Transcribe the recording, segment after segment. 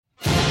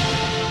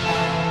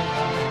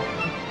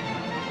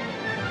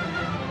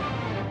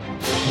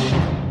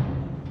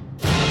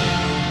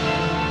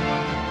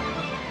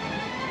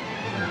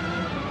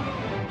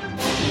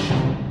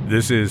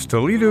This is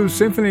Toledo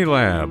Symphony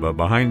Lab, a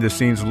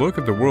behind-the-scenes look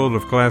at the world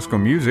of classical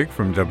music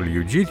from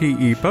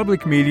WGTE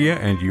Public Media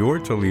and your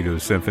Toledo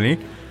Symphony.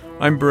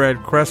 I'm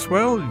Brad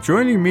Cresswell.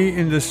 Joining me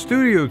in the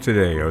studio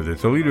today are the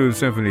Toledo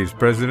Symphony's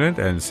president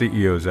and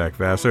CEO, Zach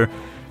Vassar,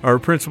 our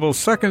principal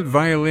second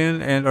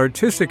violin and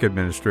artistic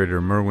administrator,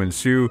 Merwin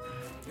Siu,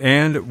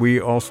 and we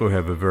also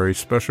have a very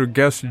special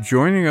guest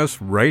joining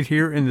us right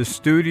here in the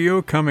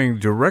studio, coming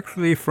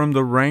directly from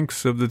the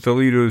ranks of the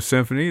Toledo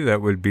Symphony.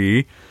 That would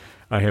be,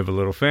 I have a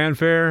little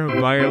fanfare,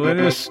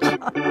 violinist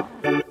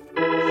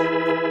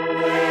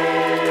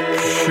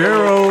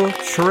Cheryl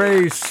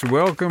Trace.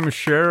 Welcome,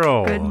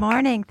 Cheryl. Good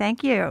morning.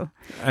 Thank you.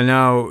 And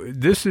now,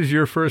 this is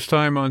your first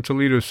time on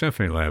Toledo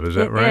Symphony Lab, is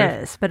that right?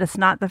 It is, but it's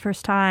not the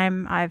first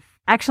time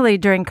Actually,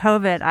 during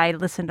COVID, I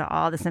listened to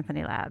all the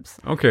Symphony Labs.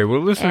 Okay,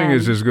 well, listening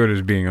is as good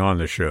as being on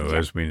the show,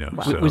 as we know.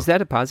 Well, so. Was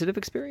that a positive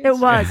experience? It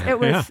was,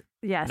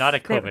 yes. Not a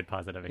COVID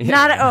positive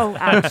experience.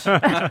 Ouch.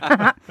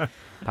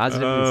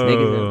 Positive is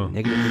negative,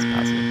 negative is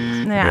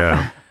positive.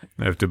 Yeah.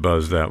 I have to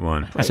buzz that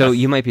one. So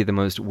you might be the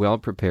most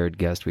well-prepared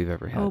guest we've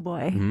ever had. Oh,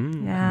 boy.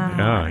 Yeah,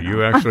 Yeah.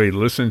 you actually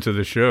listen to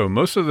the show.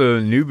 Most of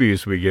the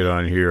newbies we get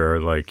on here are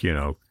like,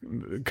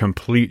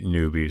 complete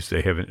newbies.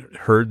 They haven't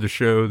heard the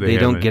show. They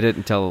don't get it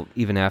until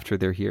even after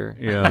they're here.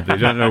 Yeah, they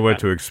don't know what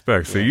to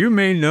expect. So you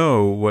may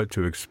know what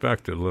to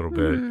expect a little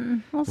bit.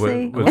 We'll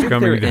see. What's Are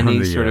coming there down any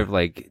the sort of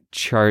like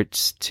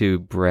charts to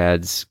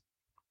Brad's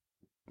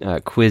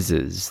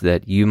quizzes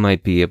that you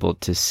might be able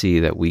to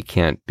see that we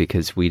can't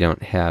because we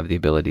don't have the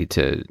ability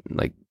to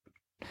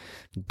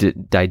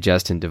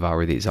digest and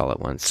devour these all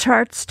at once?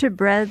 Charts to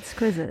Brad's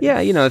quizzes.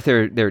 Yeah, if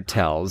they're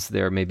tells,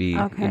 there may be,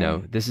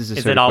 Okay. this is a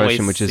Is sort it of always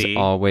question which C? is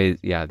always,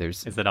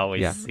 there's... Is it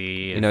always Yeah.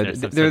 C?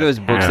 there are those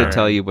books pattern? that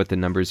tell you what the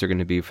numbers are going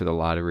to be for the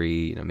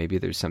lottery. Maybe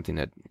there's something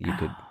that you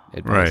could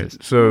advise us.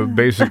 Right. So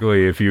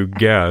basically, if you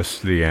guess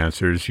the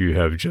answers, you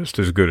have just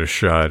as good a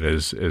shot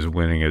as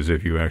winning as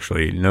if you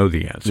actually know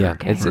the answer. Yeah,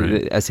 Okay. it's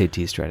a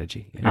SAT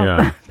strategy.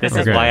 Yeah. This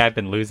is Okay. why I've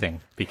been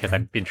losing, because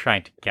I've been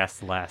trying to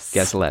guess less.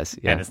 Guess less,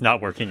 yeah. And it's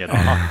not working at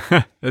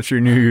all. That's your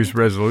New Year's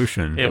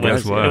resolution. It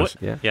Guess was, less.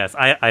 Yeah. Yes,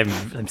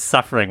 I'm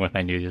suffering with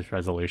my New Year's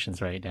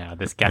resolutions right now.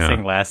 This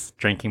guessing less,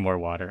 drinking more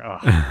water. Oh,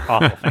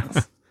 awful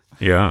things.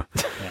 Yeah.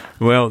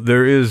 Well,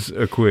 there is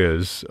a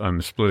quiz.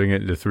 I'm splitting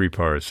it into 3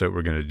 parts that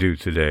we're going to do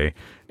today.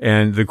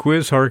 And the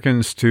quiz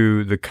harkens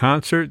to the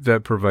concert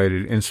that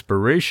provided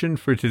inspiration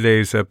for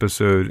today's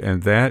episode,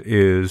 and that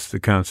is the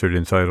concert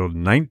entitled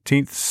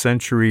 19th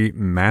Century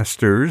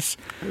Masters.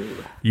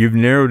 You've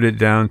narrowed it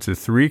down to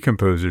 3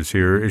 composers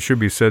here. It should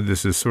be said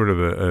this is sort of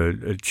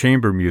a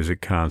chamber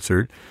music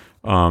concert.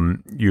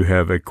 You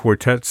have a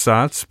quartet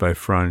Satz by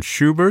Franz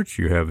Schubert.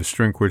 You have a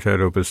string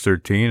quartet Opus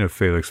 13 of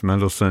Felix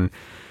Mendelssohn.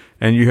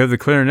 And you have the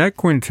Clarinet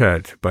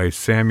Quintet by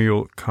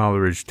Samuel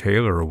Coleridge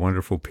Taylor, a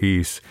wonderful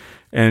piece.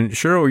 And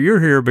Cheryl, you're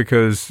here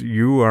because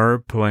you are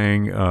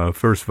playing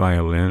first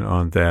violin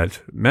on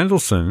that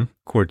Mendelssohn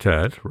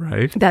quartet,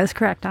 right? That is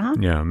correct,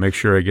 Yeah, make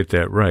sure I get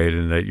that right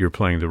and that you're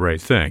playing the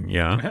right thing,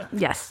 yeah?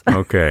 Yes.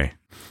 Okay.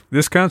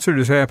 This concert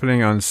is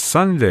happening on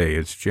Sunday.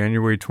 It's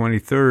January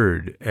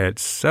 23rd at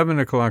 7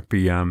 o'clock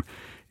p.m.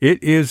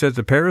 It is at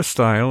the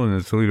Peristyle in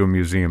the Toledo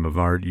Museum of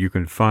Art. You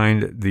can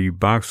find the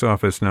box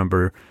office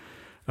number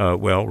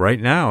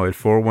right now at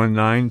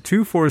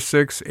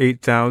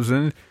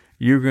 419-246-8000.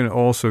 You can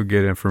also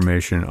get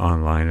information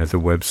online at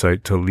the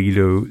website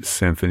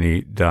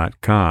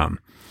ToledoSymphony.com.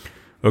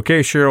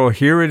 Okay, Cheryl,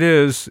 here it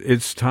is.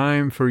 It's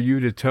time for you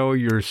to tell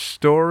your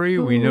story.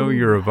 We know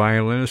you're a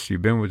violinist.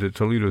 You've been with the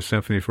Toledo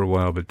Symphony for a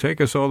while, but take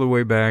us all the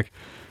way back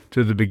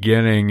to the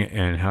beginning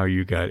and how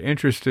you got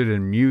interested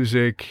in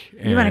music.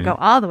 You want to go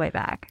all the way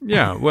back.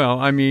 Yeah,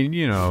 well,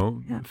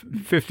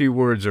 50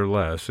 words or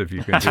less if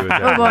you can do it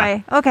that Oh,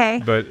 way. boy.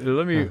 Okay. But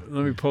let me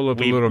pull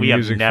up a little we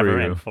music have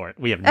never for you.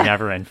 we have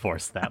never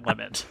enforced that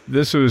limit.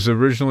 This was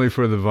originally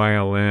for the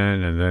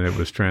violin, and then it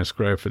was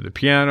transcribed for the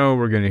piano.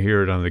 We're going to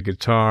hear it on the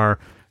guitar.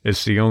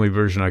 It's the only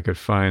version I could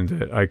find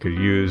that I could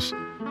use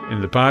in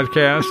the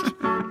podcast,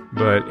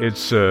 but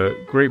it's a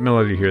great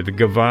melody here, the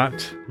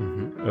Gavotte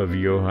of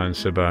Johann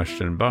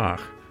Sebastian Bach.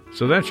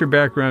 So that's your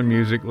background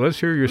music. Let's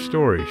hear your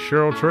story.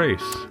 Cheryl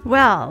Trace.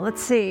 Well,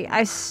 let's see.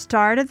 I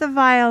started the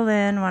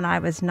violin when I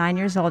was 9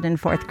 years old in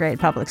 4th grade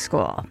public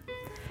school.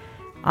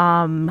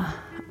 We're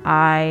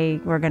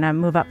going to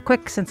move up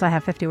quick since I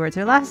have 50 words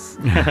or less.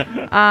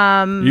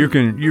 You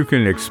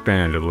can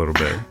expand a little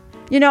bit.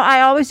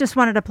 I always just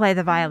wanted to play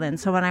the violin.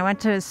 So when I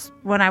went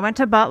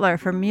to Butler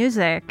for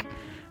music,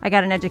 I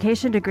got an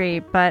education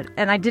degree,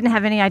 and I didn't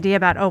have any idea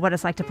about what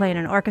it's like to play in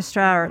an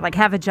orchestra or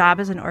have a job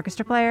as an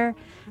orchestra player.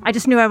 I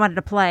just knew I wanted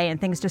to play, and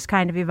things just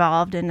kind of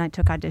evolved, and I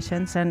took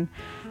auditions. And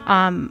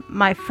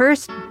my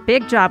first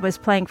big job was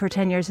playing for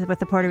 10 years with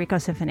the Puerto Rico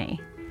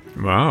Symphony.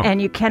 Wow.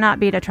 And you cannot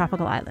beat a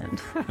tropical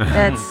island.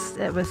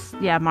 It was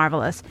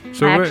marvelous.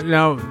 So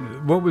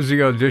what was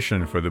the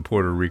audition for the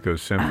Puerto Rico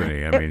Symphony?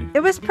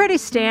 It was pretty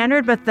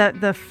standard, but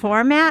the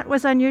format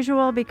was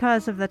unusual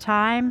because of the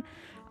time.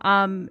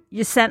 I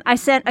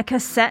sent a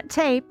cassette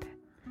tape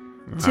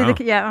to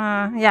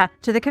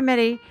the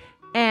committee,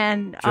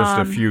 And just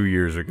a few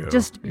years ago.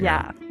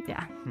 Yeah.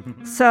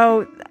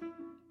 So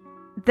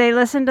they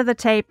listened to the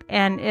tape,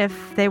 and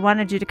if they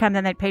wanted you to come,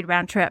 then they paid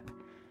round trip.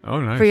 Oh,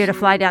 nice. For you to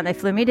fly down. They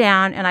flew me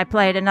down, and I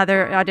played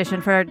another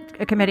audition for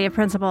a committee of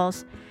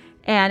principals.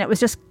 And it was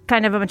just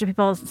kind of a bunch of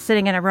people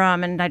sitting in a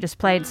room, and I just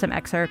played some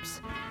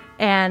excerpts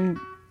and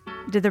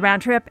did the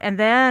round trip. And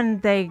then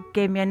they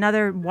gave me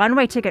another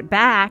one-way ticket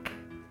back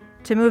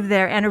to move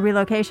there and a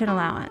relocation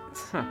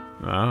allowance. Huh.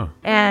 Wow.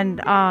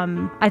 And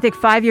I think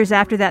 5 years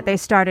after that, they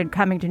started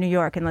coming to New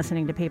York and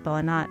listening to people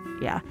and not,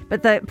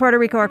 But the Puerto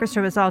Rico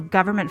Orchestra was all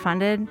government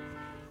funded.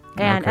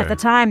 And at the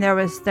time, there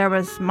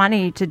was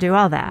money to do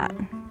all that.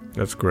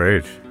 That's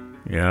great.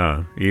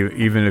 Yeah.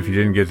 Even if you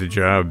didn't get the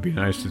job, it'd be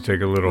nice to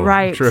take a little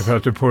trip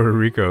out to Puerto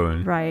Rico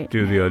and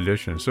do the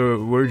audition.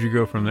 So where'd you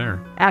go from there?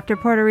 After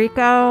Puerto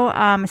Rico,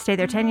 I stayed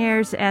there 10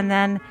 years and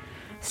then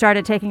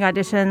started taking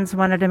auditions,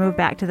 wanted to move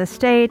back to the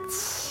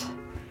States,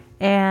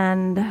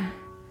 and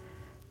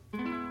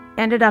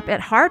ended up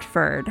at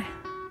Hartford.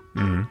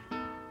 Mm-hmm.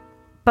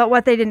 But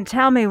what they didn't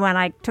tell me when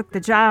I took the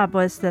job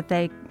was that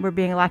they were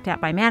being locked out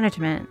by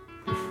management.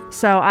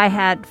 So I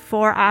had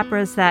 4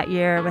 operas that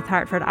year with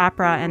Hartford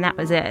Opera, and that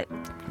was it.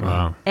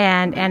 Wow.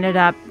 And ended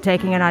up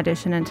taking an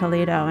audition in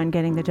Toledo and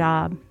getting the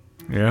job.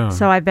 Yeah.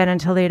 So I've been in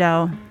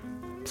Toledo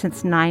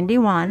since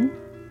 91.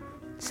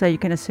 So you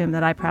can assume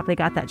that I probably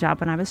got that job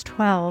when I was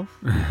 12.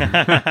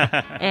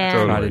 And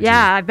Totally.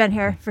 I've been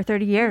here for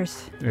 30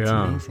 years. That's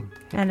amazing.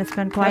 And it's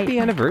been quite... Happy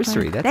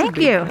anniversary. Thank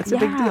you. That's a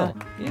big deal.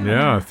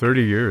 Yeah,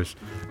 30 years.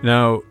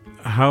 Now,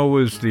 how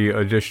was the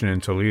audition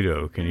in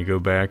Toledo? Can you go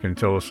back and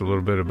tell us a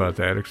little bit about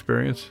that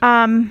experience?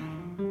 I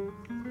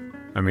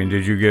mean,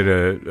 did you get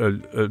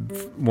a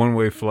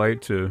one-way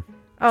flight to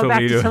Toledo?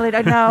 Back to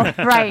Toledo. No,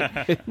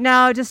 right.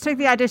 No, just took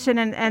the audition,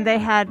 and they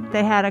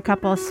had a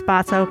couple of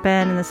spots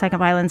open in the second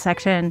violin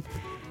section.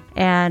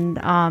 And,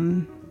 I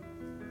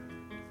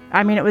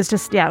mean, it was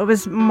just, it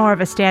was more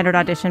of a standard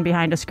audition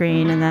behind a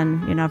screen and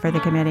then, for the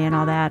committee and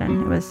all that.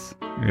 And it was...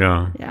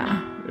 Yeah.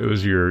 It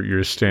was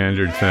your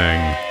standard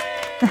thing.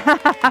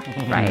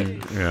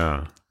 Right.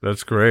 Yeah,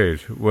 that's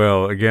great.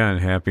 Well, again,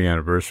 happy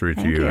anniversary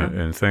to you,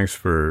 and thanks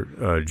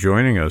for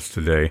joining us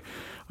today.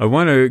 I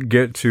want to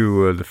get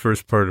to the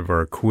first part of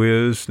our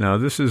quiz. Now,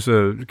 this is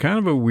a kind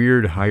of a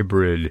weird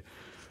hybrid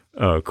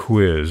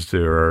quiz.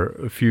 There are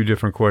a few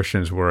different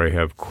questions where I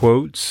have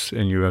quotes,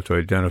 and you have to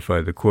identify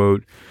the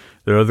quote.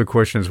 There are other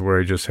questions where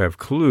I just have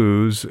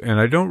clues, and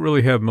I don't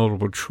really have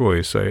multiple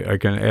choice. I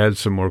can add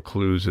some more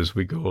clues as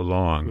we go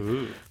along.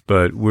 Ooh.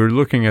 But we're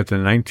looking at the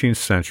 19th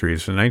century.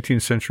 It's a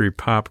 19th century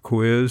pop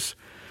quiz,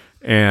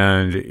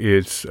 and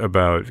it's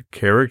about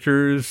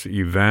characters,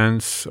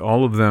 events,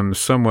 all of them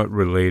somewhat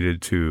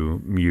related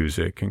to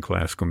music and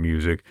classical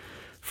music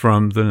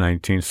from the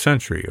 19th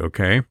century,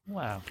 okay?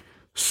 Wow.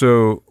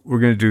 So we're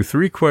going to do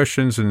 3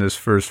 questions in this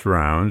first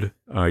round.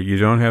 You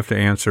don't have to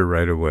answer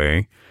right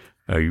away.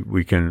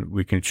 We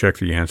can check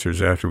the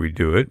answers after we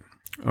do it.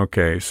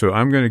 Okay, so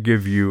I'm going to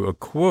give you a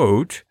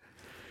quote,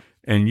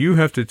 and you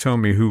have to tell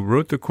me who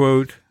wrote the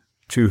quote,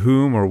 to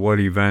whom or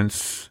what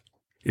events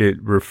it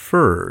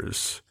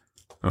refers,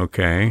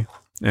 okay,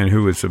 and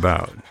who it's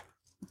about.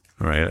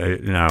 All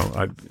right,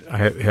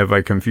 have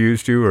I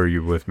confused you, or are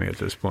you with me at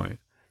this point?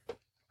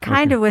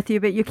 Kind of with you,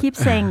 but you keep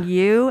saying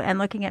you and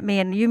looking at me,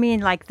 and you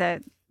mean like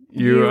the...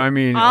 I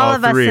mean all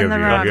of us 3 in of the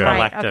you. room, Yeah.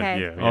 right? Collective Okay,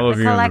 you. All of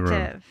you collective. in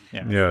the room.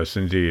 Yeah. Yes,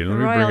 indeed. Let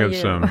me Royal bring up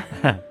you. some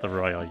The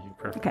royal you.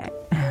 Perfect. Okay.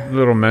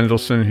 little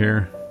Mendelssohn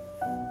here.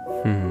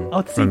 Mm-hmm.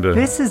 Oh, see,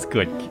 this is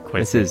good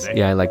quiz.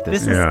 I like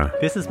this.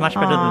 This is much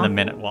better than the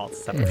minute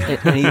waltz.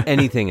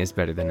 Anything is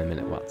better than a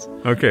minute waltz.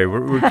 Okay,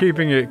 we're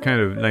keeping it kind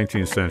of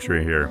 19th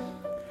century here.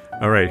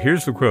 All right,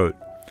 here's the quote.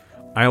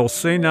 I'll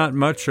say not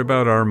much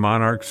about our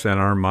monarchs and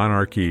our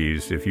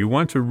monarchies. If you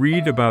want to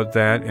read about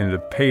that in the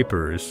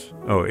papers,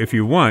 if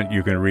you want,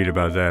 you can read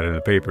about that in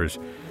the papers.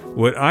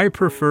 What I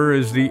prefer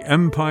is the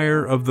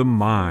empire of the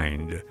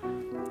mind.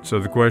 So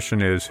the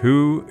question is,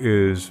 who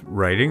is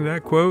writing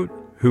that quote?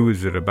 Who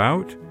is it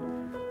about?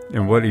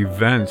 And what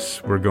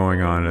events were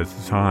going on at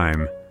the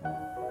time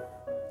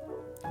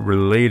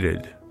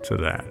related to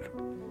that?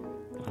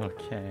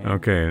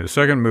 Okay. The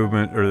second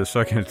movement, or the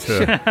second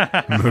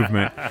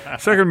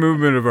second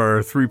movement of our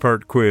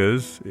 3-part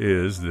quiz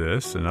is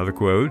this, another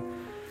quote.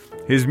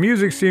 His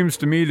music seems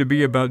to me to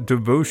be about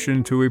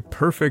devotion to a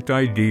perfect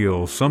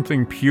ideal,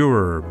 something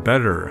purer,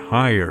 better,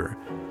 higher.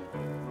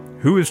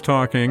 Who is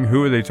talking?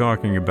 Who are they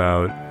talking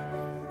about?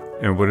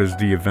 And what is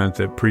the event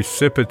that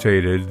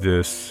precipitated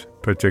this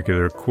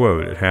particular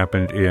quote? It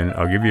happened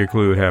I'll give you a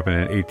clue, it happened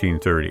in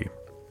 1830.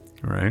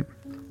 All right.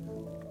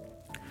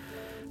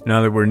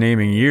 Now that we're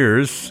naming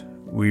years,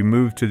 we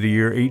move to the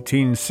year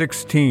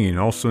 1816,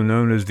 also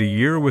known as the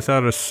year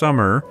without a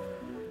summer,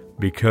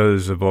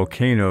 because a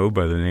volcano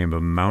by the name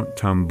of Mount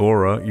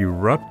Tambora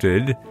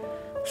erupted,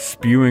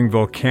 spewing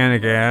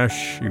volcanic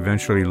ash,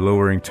 eventually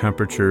lowering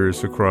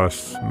temperatures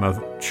across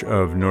much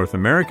of North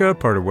America,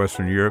 part of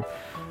Western Europe.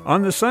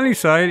 On the sunny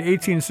side,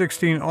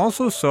 1816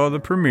 also saw the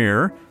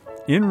premiere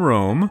in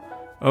Rome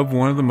of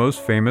one of the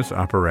most famous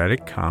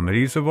operatic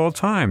comedies of all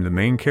time. The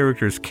main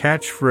character's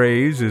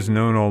catchphrase is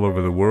known all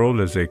over the world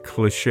as a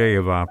cliché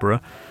of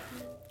opera.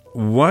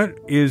 What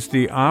is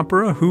the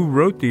opera? Who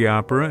wrote the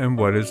opera? And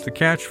what is the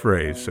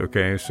catchphrase?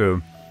 Okay,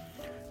 so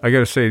I got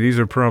to say, these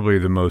are probably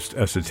the most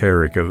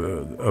esoteric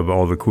of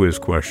all the quiz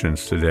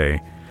questions today.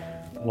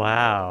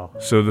 Wow.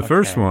 So the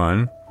first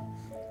one,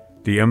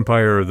 The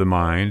Empire of the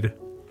Mind.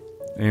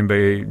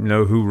 Anybody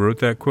know who wrote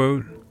that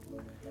quote?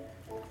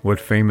 What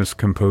famous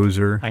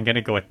composer? I'm going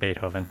to go with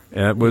Beethoven.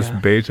 That was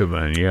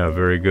Beethoven. Yeah,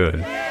 very good.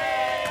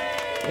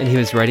 And he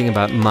was writing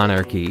about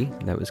monarchy.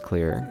 That was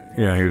clear.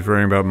 Yeah, he was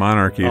writing about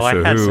monarchy. Oh, so I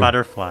had who?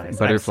 butterflies.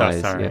 Butterflies.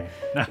 I'm so sorry.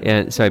 Yeah.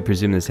 And so I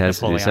presume this has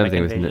to do Napoleonic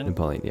something with invasion?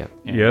 Napoleon. Yeah.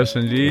 Yes,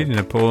 indeed,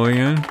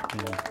 Napoleon.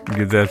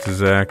 Give that to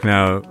Zach.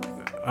 Now,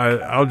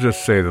 I'll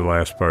just say the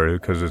last part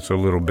because it's a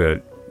little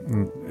bit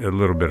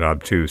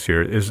obtuse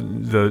here. Is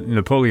the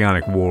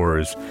Napoleonic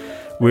Wars,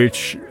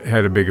 which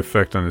had a big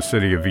effect on the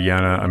city of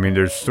Vienna. I mean,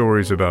 there's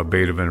stories about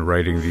Beethoven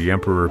writing the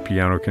Emperor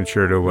Piano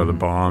Concerto while the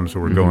bombs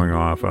were going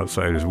off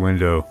outside his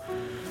window.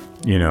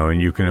 You know, and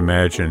you can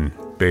imagine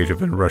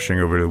Beethoven rushing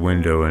over to the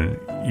window and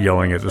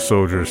yelling at the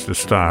soldiers to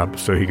stop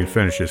so he could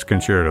finish his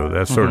concerto,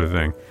 that sort of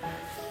thing.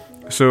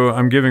 So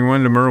I'm giving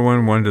one to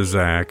Merwin, one to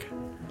Zach,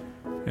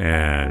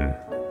 and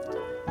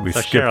we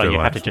So skipped Cheryl, the you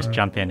have last to just one.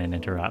 jump in and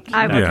interrupt.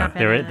 I will Yeah. jump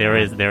in.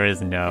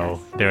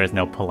 There is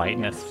no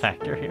politeness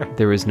factor here.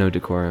 There is no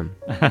decorum.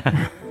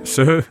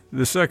 So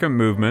the second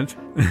movement,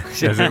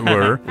 as it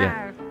were,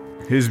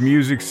 his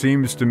music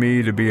seems to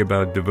me to be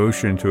about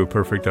devotion to a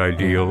perfect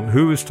ideal.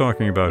 Who is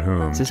talking about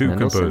whom? Is this Two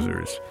Mendelssohn?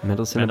 composers.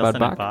 Mendelssohn Mendelssohn about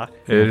and Bach? Bach.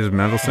 It is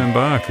Mendelssohn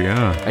Bach,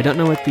 yeah. I don't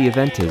know what the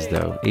event is,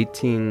 though.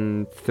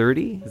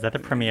 1830? Is that the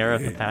premiere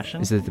of The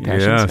Passion? Is it the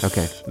Passions? Yes,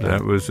 Okay.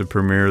 that was the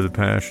premiere of The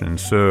Passion.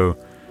 So,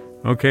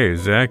 okay,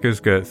 Zach has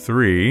got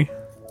 3,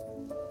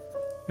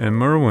 and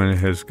Merwin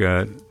has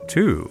got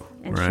 2,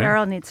 And right?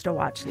 Cheryl needs to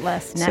watch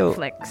less So-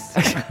 Netflix.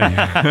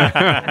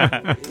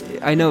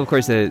 I know, of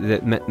course,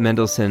 that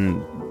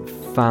Mendelssohn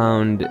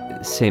found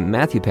St.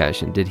 Matthew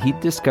Passion. Did he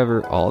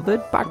discover all the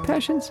Bach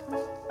Passions?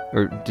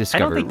 Or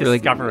discover? think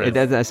Like, discover is-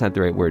 that's not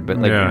the right word, but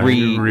like Yeah,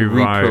 he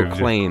revived.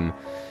 reproclaim,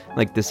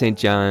 like the St.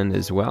 John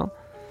as well.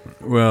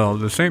 Well,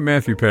 the St.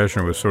 Matthew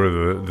Passion was sort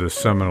of the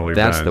seminal event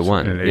That's the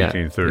one, in yeah,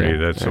 1830. yeah,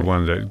 That's the yeah.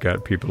 one that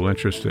got people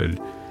interested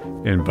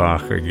in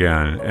Bach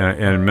again.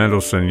 And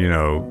Mendelssohn, you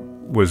know,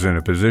 was in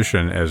a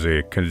position as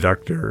a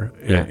conductor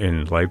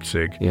in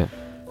Leipzig, Yeah,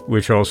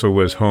 which also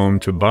was home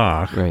to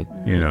Bach, right.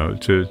 you know,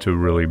 to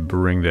really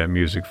bring that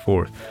music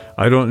forth.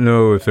 I don't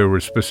know if there were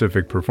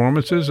specific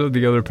performances of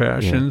the other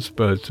Passions,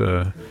 but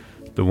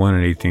the one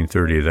in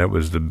 1830, that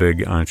was the big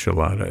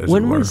enchilada, as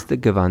When it were. was the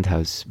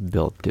Gewandhaus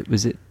built? It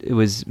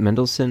was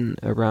Mendelssohn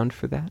around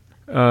for that?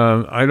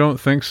 I don't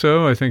think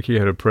so. I think he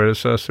had a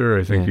predecessor.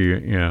 I think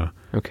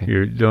Okay.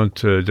 You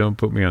don't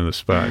put me on the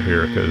spot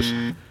here because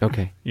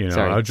Okay. you know,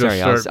 sorry. I'll just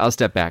sorry. start- I'll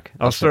step back.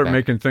 I'll step start back.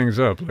 making things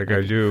up like I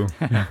do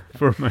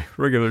for my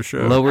regular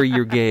show. Lower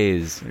your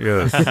gaze.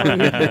 Yes.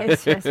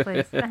 yes,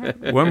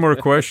 please. One more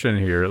question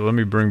here. Let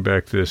me bring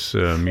back this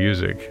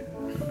music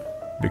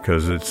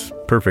because it's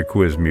perfect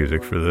quiz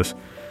music for this.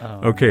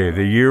 Okay,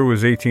 the year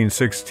was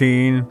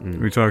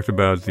 1816. We talked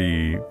about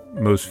the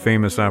most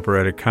famous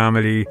operatic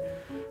comedy.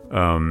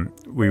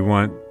 We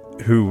want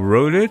who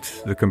wrote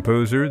it, the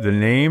composer, the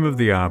name of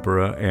the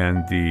opera,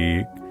 and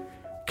the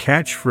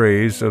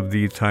catchphrase of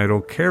the title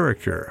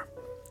character,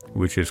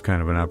 which is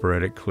kind of an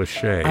operatic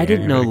cliche. I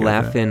didn't know Anybody got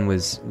that? Laugh-In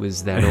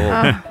was that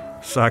old.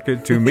 Sock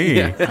it to me.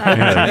 Yeah.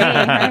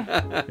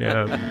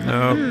 Yeah,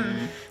 no,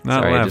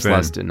 not Sorry, I just Laugh-In.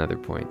 lost another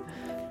point.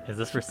 Is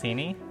this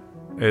Rossini?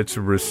 It's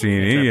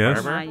Rossini, Is it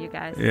yes. Barber? You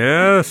guys.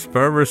 Yes,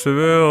 Barbara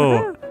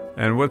Seville.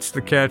 And what's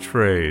the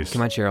catchphrase?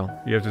 Come on,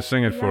 Cheryl. You have to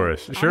sing it for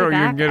us. I'll Cheryl, be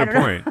you back. can get I a don't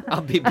know. point.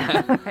 I'll be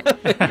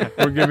back.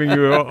 We're giving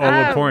you all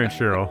a point,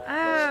 Cheryl.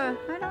 I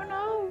don't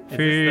know. Is this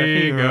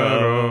the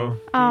Figaro.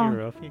 Oh.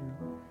 Figaro.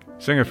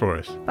 Sing it for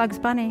us. Bugs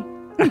Bunny.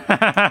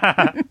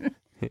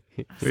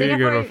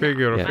 Figaro,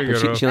 Figaro, Yeah, but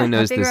Figaro. she only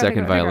knows the Figaro,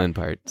 second Figaro. violin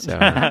part, so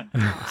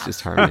it's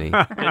just harmony.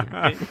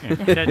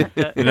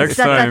 Next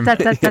time,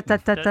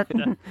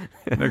 time.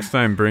 next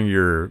time, bring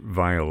your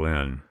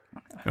violin.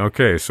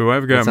 Okay, so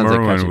I've got That sounds like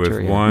Merwin with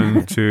Cacciatore.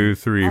 1, 2,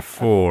 3,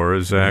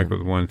 4. Zach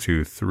with 1,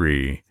 2,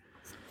 3.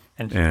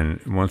 And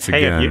once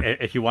Hey, again,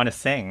 if you want to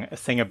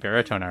sing a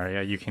baritone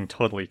aria, you can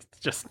totally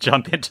just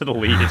jump into the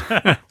lead.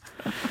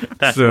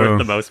 That's So- worth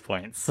the most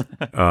points.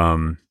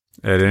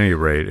 at any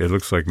rate, it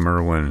looks like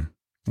Merwin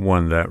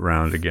won that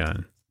round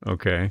again.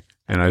 Okay,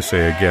 and I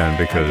say again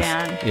because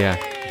Again. Yeah,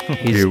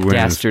 he he's wins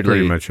dastardly.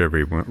 pretty much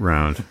every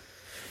round.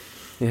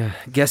 Yeah,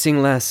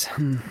 guessing less.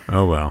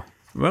 Oh well.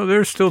 Well,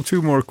 there's still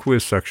 2 more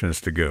quiz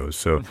sections to go.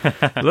 So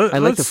I like the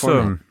let's.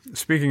 format.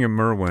 Speaking of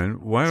Merwin,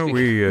 why don't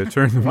we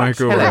turn the mic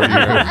over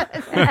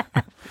to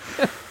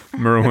you,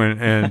 Merwin,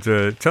 and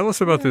tell us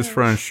about this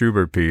Franz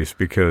Schubert piece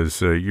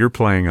because you're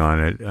playing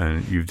on it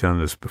and you've done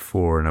this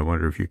before, and I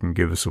wonder if you can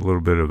give us a little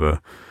bit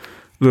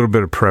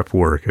of prep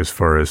work as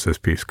far as this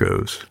piece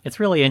goes. It's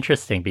really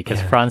interesting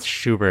because Franz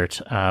Schubert,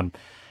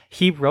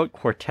 he wrote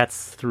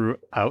quartets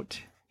throughout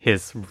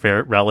his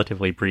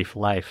relatively brief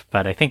life,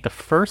 but I think the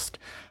first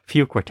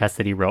few quartets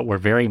that he wrote were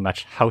very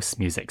much house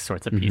music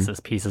sorts of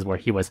pieces where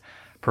he was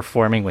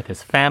performing with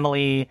his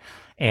family,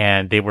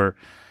 and they were,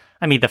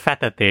 I mean, the fact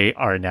that they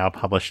are now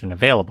published and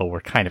available were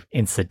kind of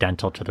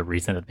incidental to the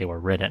reason that they were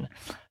written.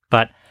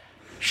 But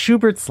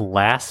Schubert's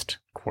last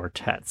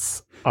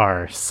quartets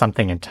are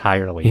something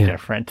entirely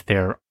different.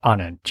 They're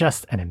on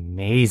just an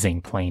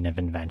amazing plane of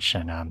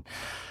invention.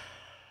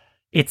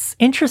 It's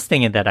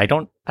interesting in that I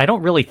don't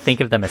really think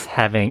of them as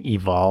having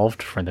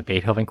evolved from the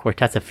Beethoven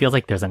quartets. It feels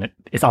like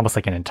it's almost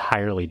like an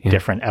entirely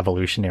different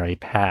evolutionary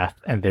path,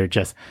 and they're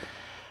just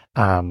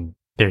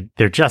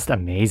they're just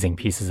amazing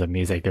pieces of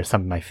music. They're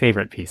some of my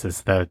favorite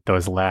pieces.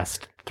 Those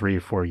last 3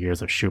 or 4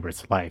 years of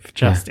Schubert's life,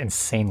 just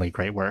insanely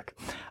great work.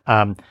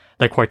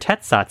 The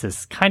Quartet Satz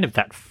is kind of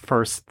that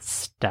first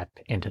step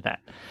into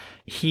that.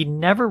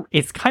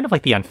 It's kind of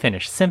like the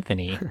unfinished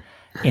symphony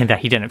in that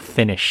he didn't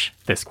finish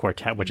this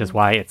quartet, which is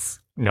why it's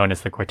known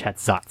as the Quartet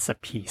Satz, a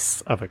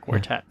piece of a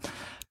quartet.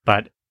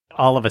 But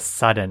all of a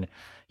sudden,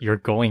 you're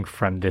going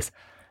from this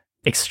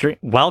extreme,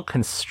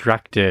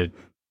 well-constructed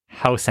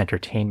house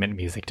entertainment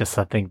music to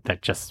something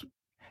that just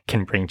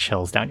can bring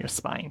chills down your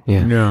spine.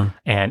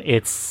 And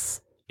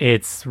it's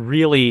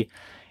really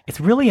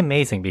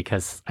amazing,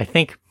 because I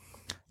think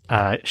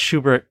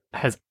Schubert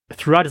has,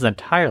 throughout his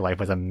entire life,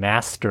 was a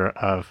master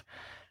of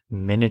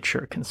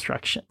miniature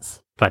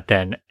constructions. But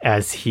then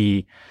as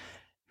he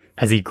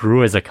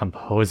grew as a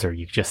composer,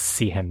 you just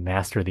see him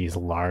master these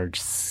large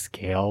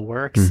scale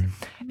works.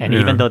 And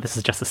even though this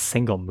is just a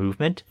single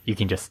movement, you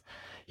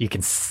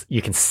can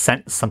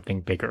sense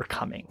something bigger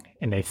coming.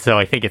 And so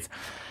I think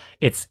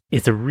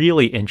it's a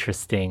really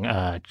interesting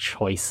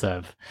choice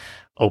of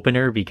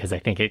opener, because I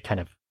think it kind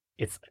of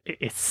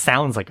it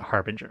sounds like a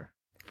harbinger.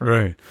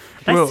 Right.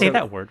 Did I say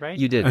that word right?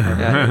 You did.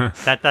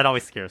 That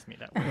always scares me,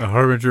 that word. A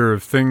harbinger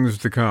of things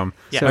to come.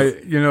 Yes.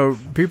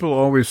 People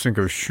always think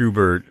of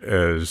Schubert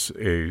as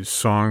a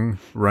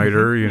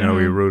songwriter.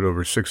 He wrote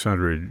over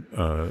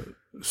 600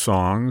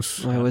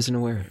 songs. I wasn't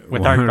aware.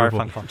 With Art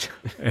Garfunkel.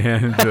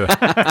 And,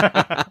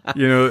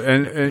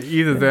 and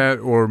either that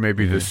or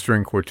maybe the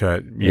string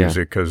quartet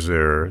music, because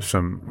there are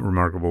some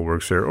remarkable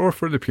works there, or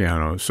for the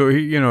piano. So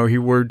he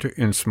worked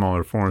in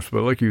smaller forms,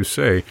 but like you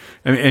say,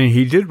 and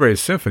he did write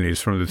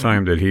symphonies from the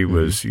time that he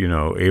was,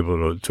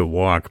 able to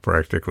walk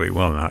practically.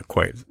 Well, not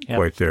quite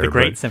there. The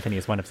Great Symphony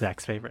is one of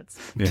Zach's favorites.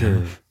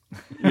 Yeah.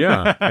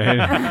 Yeah,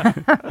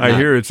 and I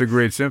hear it's a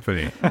great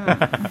symphony.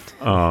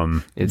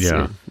 It's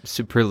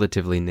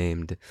superlatively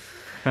named.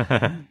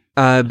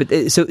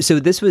 But so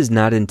this was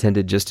not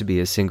intended just to be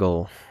a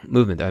single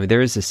movement. I mean, there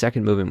is a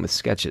second movement with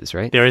sketches,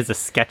 right? There is a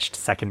sketched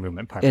second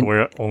movement part, but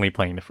we're only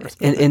playing the first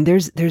movement. And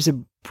there's a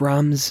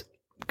Brahms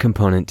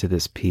component to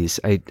this piece.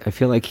 I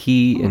feel like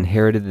he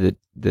inherited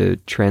the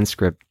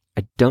transcript.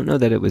 I don't know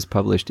that it was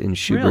published in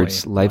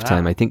Schubert's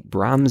lifetime. Wow. I think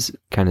Brahms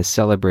kind of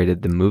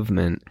celebrated the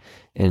movement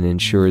and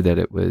ensured that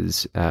it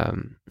was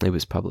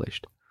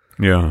published.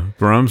 Yeah,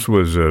 Brahms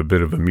was a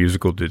bit of a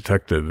musical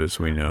detective, as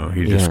we know.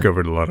 He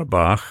discovered a lot of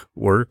Bach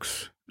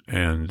works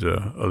and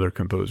other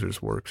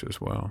composers' works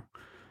as well.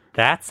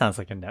 That sounds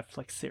like a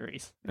Netflix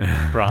series.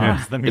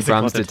 Brahms, the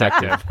musical Brahms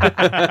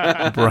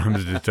detective.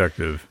 Brahms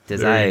detective.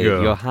 Desire There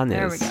you go. Johannes.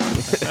 There we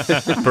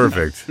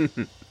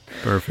go.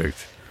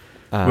 Perfect.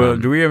 Well,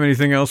 do we have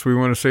anything else we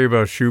want to say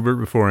about Schubert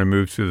before I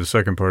move to the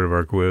second part of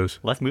our quiz?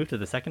 Let's move to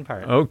the second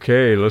part.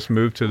 Okay, let's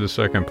move to the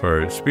second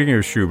part. Speaking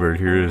of Schubert,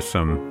 here is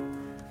some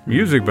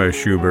music by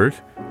Schubert.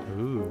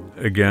 Ooh.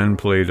 Again,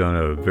 played on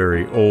a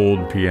very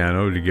old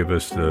piano to give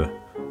us the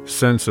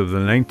sense of the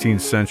 19th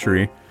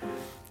century.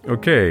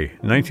 Okay,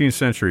 19th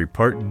century,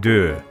 part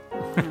 2.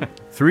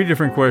 3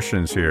 different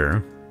questions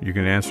here. You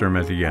can answer them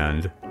at the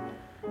end.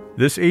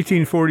 This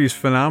 1840s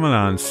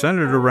phenomenon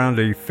centered around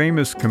a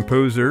famous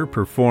composer,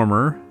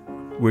 performer,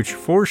 which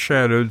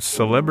foreshadowed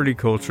celebrity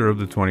culture of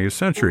the 20th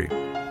century.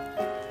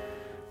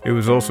 It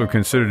was also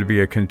considered to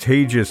be a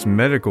contagious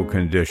medical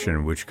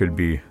condition which could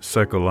be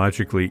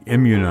psychologically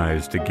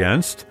immunized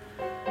against.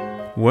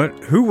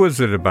 Who was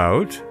it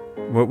about?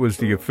 What was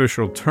the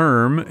official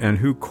term, and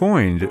who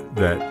coined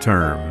that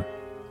term?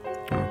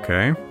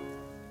 Okay.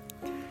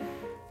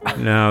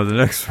 Now, the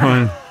next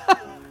one...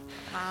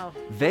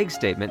 Vague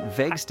statement.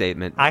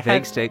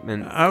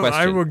 Question.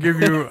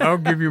 I'll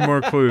give you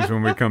more clues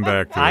when we come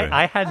back to it.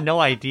 I had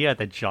no idea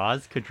that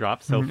Jaws could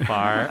drop so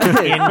far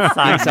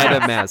inside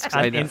of masks.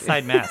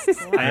 Inside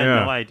masks. I had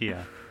no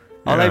idea.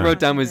 All I wrote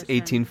down was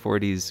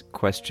 1840s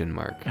question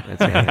mark.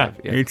 That's what I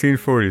have. Yeah.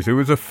 1840s. It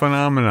was a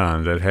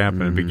phenomenon that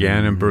happened. It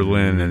began in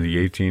Berlin in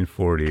the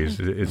 1840s.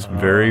 It's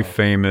very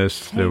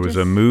famous. There was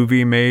a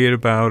movie made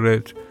about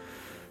it.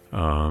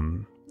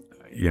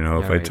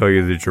 If I tell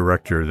you the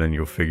director, then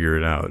you'll figure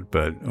it out.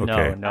 But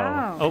okay.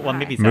 No. Oh, well,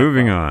 maybe.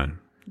 Moving on.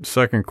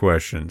 Second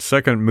question.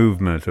 Second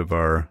movement of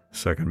our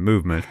second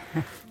movement.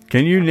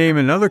 Can you name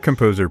another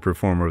composer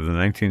performer of the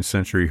 19th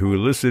century who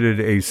elicited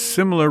a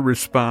similar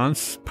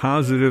response,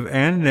 positive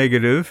and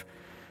negative,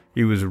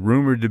 He was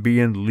rumored to be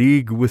in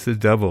league with the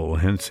devil,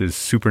 hence his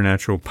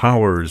supernatural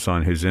powers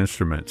on his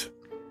instrument.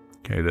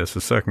 Okay, that's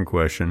the second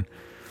question.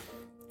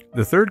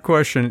 The third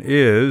question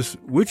is,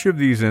 which of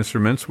these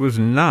instruments was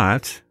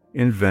not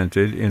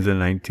invented in the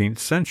 19th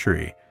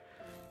century?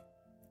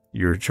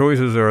 Your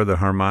choices are the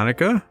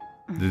harmonica,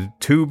 the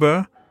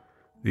tuba,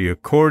 the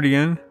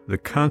accordion, the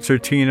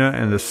concertina,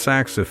 and the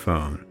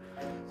saxophone.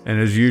 And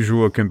as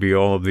usual, it can be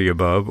all of the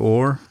above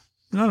or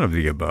none of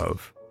the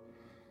above.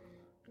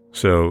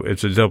 So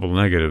it's a double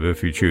negative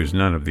if you choose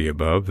none of the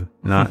above,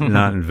 not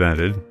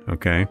invented,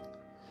 okay?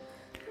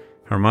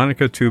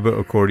 Harmonica, tuba,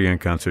 accordion,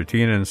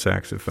 concertina, and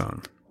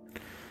saxophone.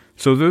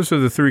 So those are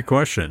the three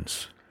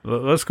questions.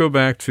 Let's go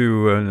back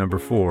to number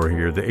 4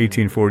 here, the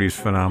 1840s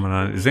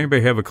phenomenon. Does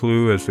anybody have a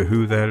clue as to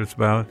who that is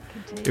about?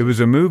 It was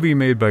a movie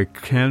made by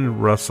Ken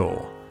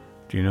Russell.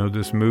 Do you know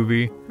this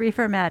movie?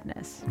 Reefer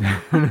Madness.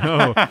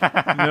 No,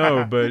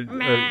 but...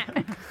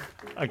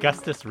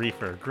 Augustus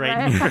Reefer,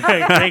 great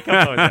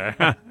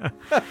composer.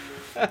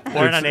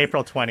 Born on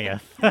April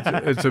 20th.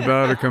 It's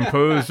about a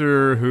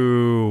composer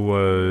who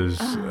was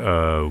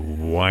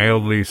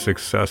wildly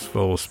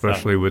successful,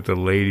 especially with the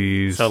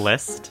ladies. So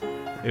Liszt?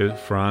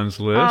 Franz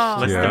Liszt.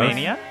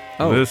 Listomania? Yes.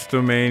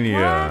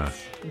 Listomania. What?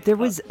 There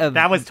was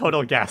that was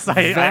total guess.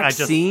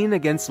 Vaccine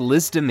against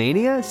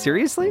listomania?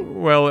 Seriously?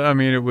 Well, I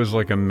mean, it was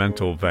like a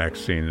mental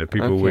vaccine that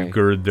people would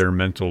gird their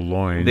mental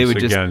loins they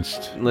would against.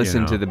 Just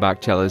listen to the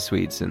Bachchello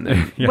suites and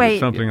then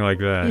Wait, something like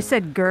that. You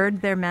said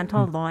gird their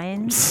mental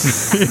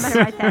loins? I'm going to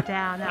write that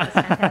down. That was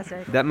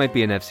fantastic. That might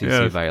be an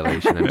FCC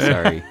violation. I'm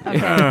sorry.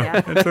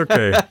 Okay, It's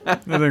okay. I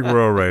think we're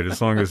all right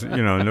as long as,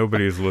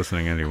 nobody is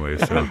listening anyway.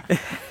 So,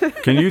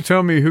 can you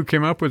tell me who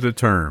came up with the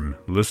term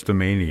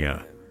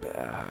listomania?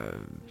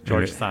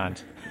 George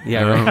Sand.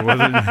 Yeah, no,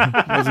 right.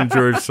 It wasn't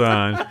George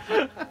Sand.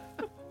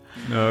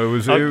 No, it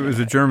was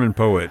a German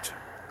poet.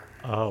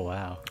 Oh,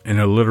 wow. An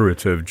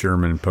alliterative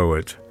German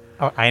poet.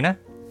 Oh,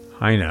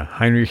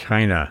 Heinrich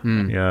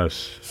Heine.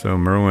 Yes. So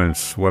Merwin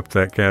swept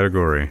that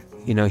category.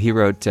 He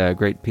wrote a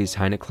great piece,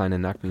 Heine Kleine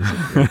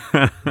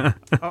Nachtmusik.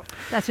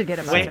 That should get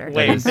a buzzer.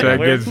 Wait.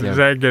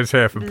 That gets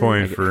half a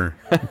point for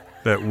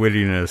that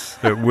wittiness,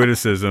 that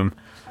witticism.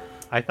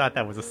 I thought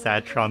that was a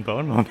sad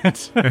trombone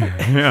moment.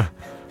 Yeah.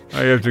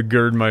 I have to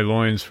gird my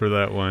loins for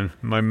that one.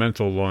 My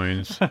mental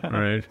loins,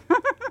 right?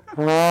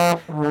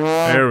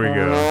 There we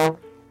go.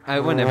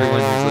 I want everyone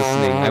who's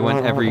listening, I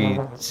want every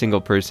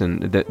single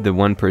person, the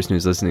one person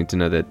who's listening to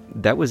know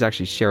that was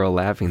actually Cheryl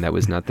laughing. That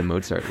was not the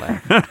Mozart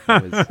laugh.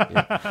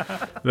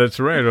 That's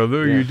right.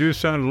 Although you do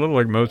sound a little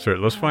like Mozart.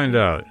 Let's find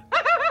out.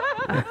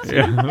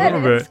 Yeah, a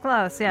little bit. It's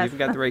close, yes. You've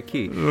got the right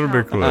key. A little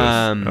bit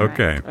close.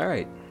 Okay. All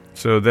right.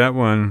 So that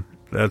one,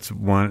 that's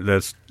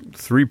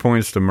 3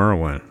 points to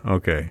Merwin.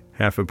 Okay.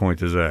 Half a point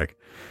to Zach.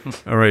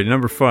 All right,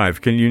 number 5.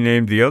 Can you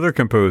name the other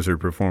composer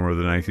performer of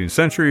the 19th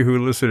century who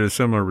elicited a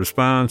similar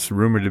response,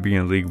 rumored to be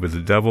in league with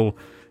the devil?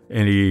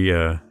 Any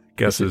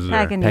guesses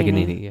there?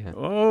 Paganini, yeah.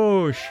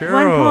 Oh,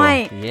 Cheryl.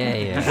 1 point.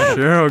 Yeah.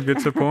 Cheryl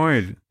gets a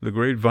point. The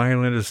great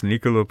violinist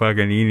Niccolo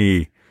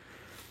Paganini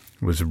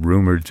was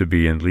rumored to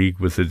be in league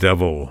with the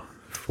devil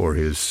for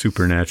his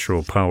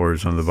supernatural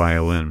powers on the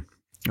violin.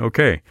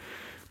 Okay.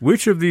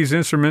 Which of these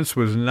instruments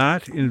was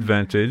not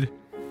invented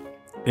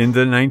in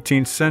the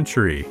 19th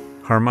century?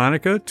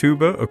 Harmonica,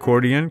 tuba,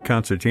 accordion,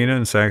 concertina,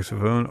 and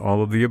saxophone,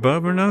 all of the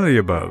above or none of the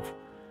above?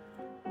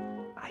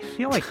 I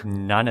feel like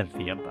none of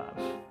the above.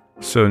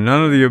 So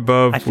none of the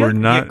above I feel were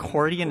like not... the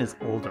accordion is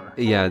older.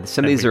 Yeah,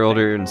 some of these are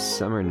older and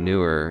some are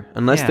newer.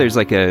 Unless there's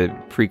like a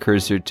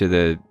precursor to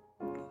the,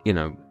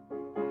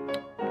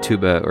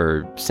 tuba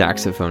or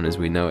saxophone as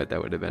we know it,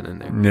 that would have been in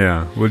there.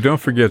 Yeah. Well, don't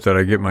forget that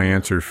I get my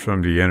answers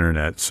from the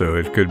internet, so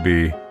it could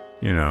be,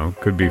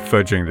 could be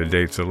fudging the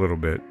dates a little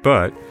bit.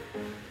 But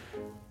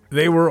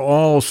they were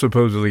all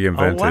supposedly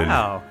invented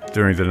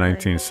during the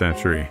 19th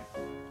century.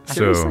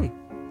 Seriously?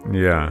 So,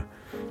 yeah.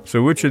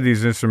 So which of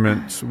these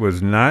instruments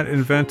was not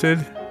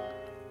invented?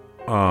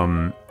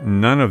 None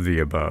of the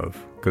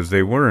above, because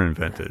they were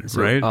invented,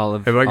 so right?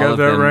 Have I got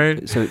that them,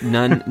 right? So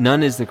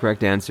none is the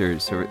correct answer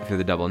for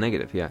the double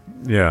negative, yeah.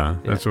 Yeah,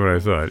 that's what I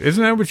thought.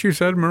 Isn't that what you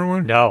said,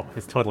 Merwin? No,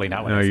 it's totally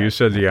not what I said. No, you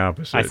said the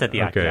opposite. I said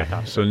the exact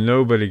opposite. So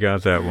nobody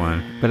got that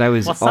one. But I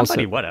was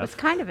somebody would have. It's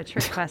kind of a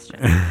trick question.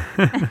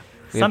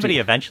 Somebody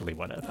eventually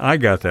would have. I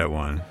got that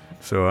one,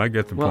 so I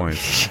get the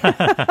points.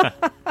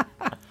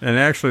 And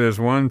actually, there's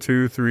 1,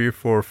 2, 3,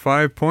 4,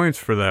 5 points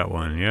for that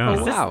one. Yeah.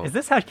 Oh, is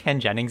this how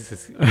Ken Jennings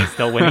is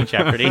still winning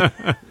Jeopardy?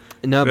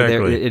 No, exactly.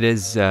 But it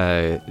is.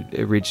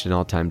 It reached an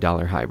all-time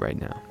dollar high right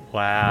now.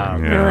 Wow.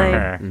 Yeah. Good for Really?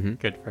 her. Mm-hmm.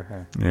 Good for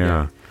her.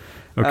 Yeah.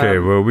 Okay.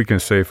 Well, we can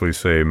safely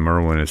say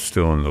Merwin is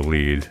still in the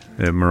lead.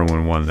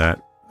 Merwin won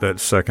that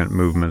second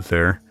movement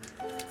there.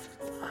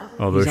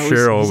 Although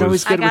Cheryl was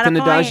always good with an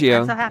adagio.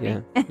 I'm so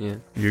happy. Yeah.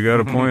 You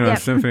got a point on Yep.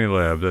 Symphony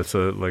Lab. That's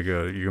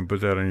you can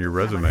put that on your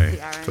resume.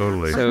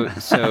 Totally.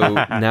 So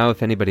now,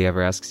 if anybody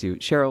ever asks you,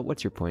 Cheryl,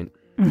 what's your point?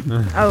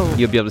 Oh.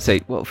 You'll be able to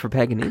say, well, for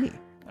Paganini.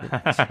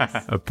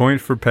 A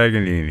point for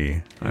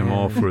Paganini. I'm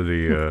all for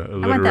the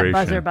alliteration. I want that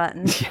buzzer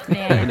button.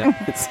 I know.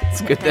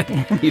 It's good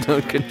that you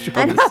don't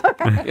control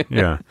this.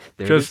 Yeah.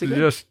 Just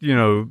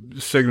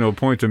signal,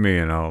 point to me,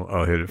 and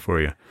I'll hit it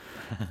for you.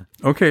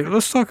 Okay,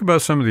 let's talk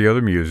about some of the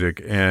other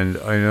music. And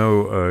I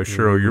know,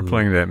 Cheryl, you're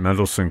playing that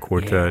Mendelssohn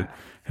Quartet. Yeah.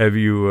 Have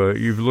you,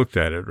 you've looked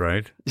at it,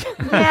 right?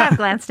 Yeah, I've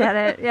glanced at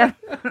it, yeah.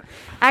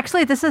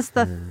 Actually, this is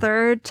the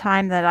third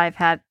time that I've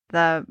had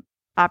the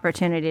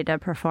opportunity to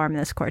perform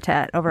this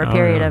quartet over a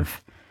period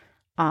of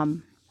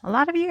a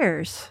lot of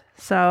years.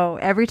 So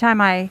every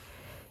time I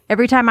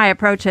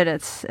approach it,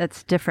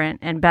 it's different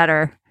and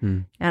better,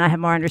 and I have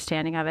more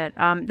understanding of it.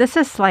 This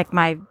is like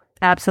my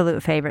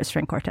absolute favorite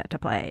string quartet to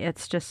play.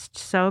 It's just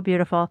so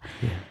beautiful.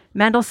 Yeah.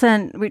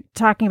 Mendelssohn, we're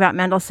talking about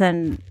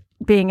Mendelssohn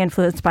being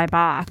influenced by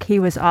Bach. He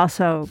was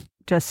also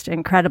just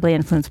incredibly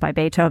influenced by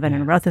Beethoven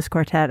and wrote this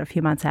quartet a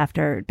few months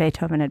after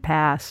Beethoven had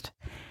passed.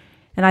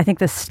 And I think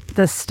the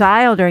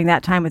style during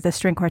that time with the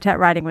string quartet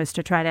writing was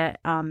to try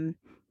to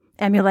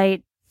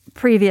emulate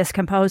previous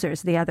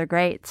composers, the other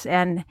greats.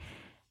 And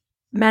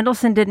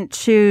Mendelssohn didn't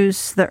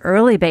choose the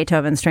early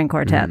Beethoven string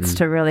quartets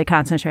to really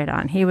concentrate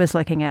on. He was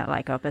looking at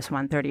like Opus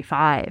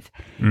 135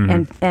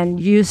 and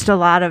used a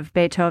lot of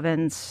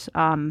Beethoven's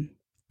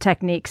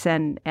techniques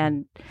and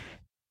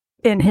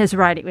in his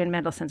writing, in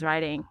Mendelssohn's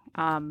writing,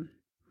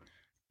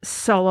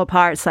 solo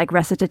parts like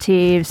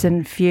recitatives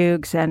and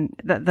fugues, and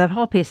the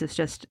whole piece is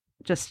just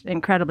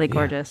incredibly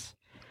gorgeous.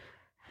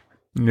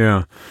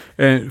 Yeah.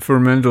 And for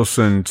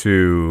Mendelssohn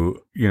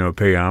to,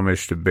 pay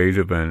homage to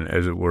Beethoven,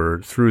 as it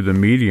were, through the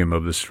medium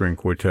of the string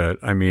quartet,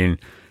 I mean,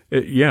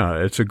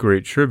 it's a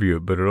great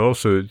tribute, but it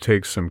also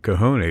takes some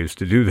cojones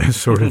to do that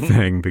sort of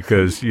thing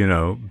because,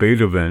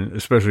 Beethoven,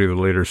 especially the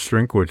later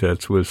string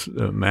quartets, was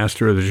a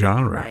master of the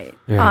genre. Right.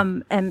 Yeah.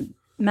 And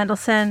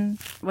Mendelssohn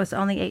was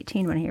only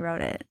 18 when he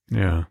wrote it.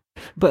 Yeah.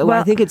 But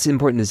I think it's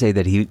important to say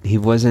that he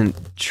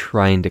wasn't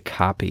trying to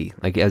copy.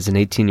 Like as an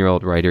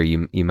 18-year-old writer,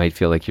 you might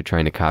feel like you're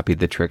trying to copy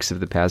the tricks of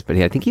the past, but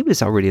I think he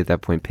was already at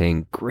that point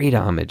paying great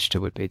homage to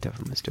what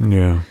Beethoven was doing.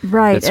 Yeah,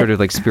 right. That sort of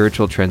like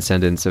spiritual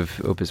transcendence of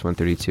Opus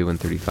 132,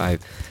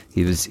 135.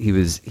 He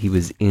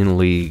was in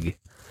league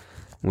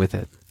with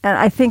it. And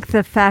I think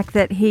the fact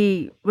that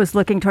he was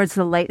looking towards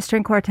the late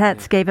string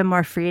quartets gave him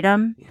more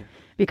freedom. Yeah.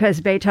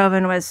 Because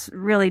Beethoven was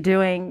really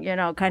doing,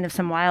 kind of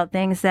some wild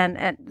things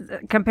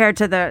then, compared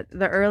to the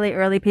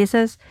early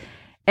pieces,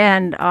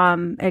 and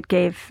it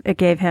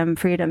gave him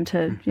freedom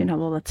to,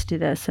 let's do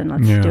this and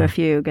let's do a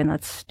fugue and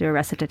let's do a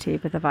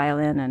recitative with the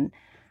violin and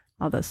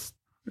all this.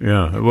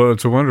 Yeah, well,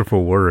 it's a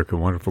wonderful work, a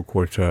wonderful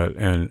quartet,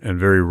 and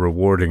very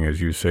rewarding,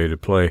 as you say, to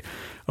play.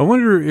 I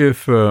wonder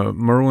if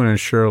Merwin and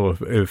Cheryl,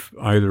 if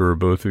either or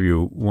both of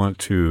you want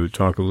to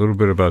talk a little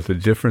bit about the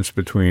difference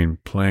between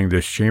playing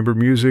this chamber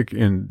music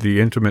in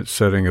the intimate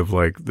setting of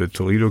like the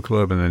Toledo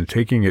Club and then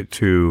taking it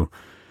to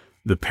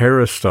the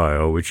Paris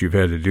style, which you've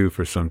had to do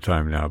for some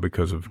time now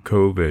because of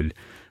COVID.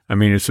 I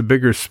mean, it's a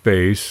bigger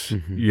space,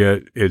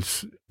 yet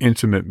it's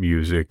intimate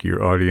music.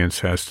 Your audience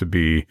has to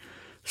be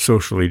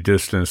socially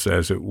distanced,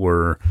 as it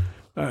were.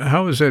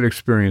 How has that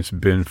experience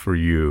been for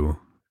you,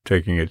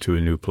 taking it to a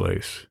new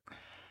place?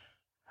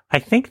 I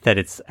think that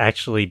it's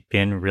actually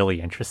been really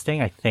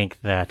interesting. I think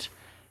that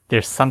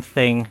there's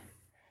something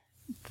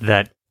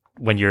that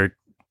when you're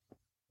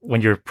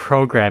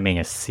programming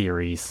a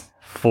series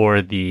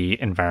for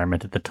the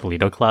environment at the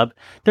Toledo Club,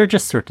 there are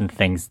just certain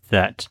things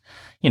that,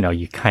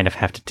 you kind of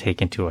have to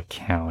take into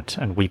account.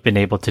 And we've been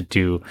able to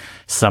do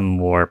some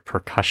more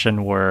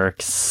percussion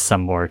works,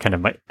 some more kind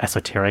of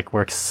esoteric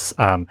works.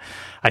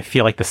 I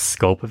feel like the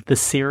scope of the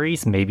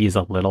series maybe is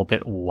a little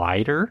bit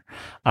wider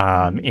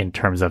in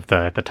terms of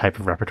the type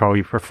of repertoire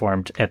we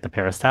performed at the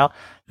Peristyle.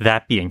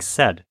 That being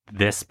said,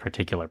 this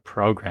particular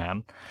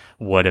program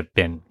would have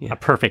been a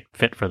perfect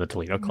fit for the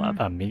Toledo Club.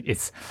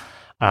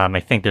 I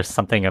think there's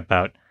something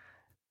about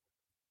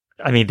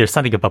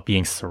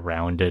being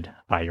surrounded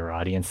by your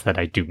audience that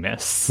I do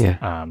miss.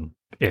 Yeah.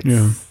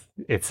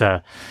 It's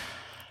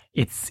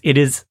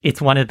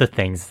one of the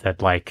things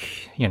that,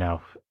 like,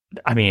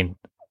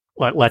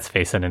 let's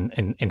face it,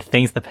 in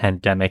things the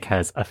pandemic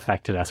has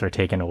affected us or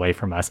taken away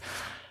from us,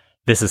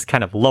 this is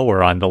kind of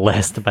lower on the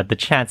list, but the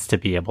chance to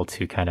be able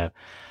to kind of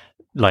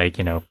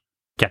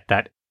get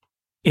that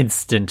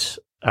instant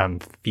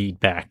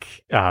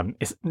feedback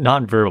is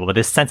nonverbal, but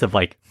this sense of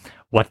like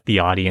what the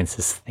audience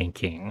is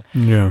thinking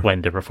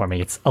when they're performing,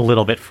 it's a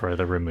little bit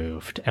further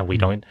removed, and we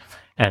don't.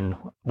 And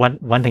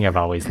one thing I've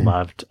always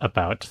loved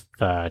about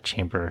the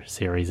chamber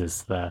series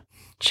is the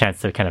chance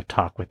to kind of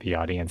talk with the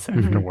audience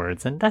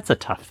afterwards, and that's a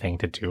tough thing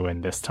to do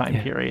in this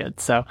time period.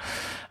 So,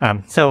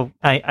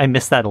 I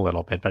miss that a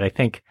little bit, but I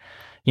think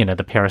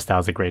the Peristyle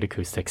is a great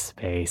acoustic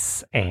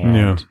space,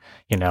 and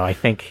I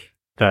think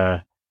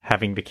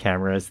having the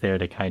cameras there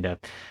to kind of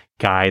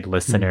guide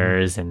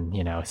listeners and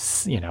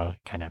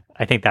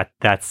I think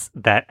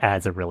that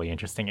adds a really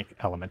interesting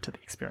element to the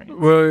experience.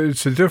 Well,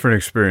 it's a different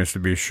experience, to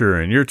be sure,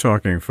 and you're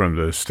talking from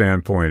the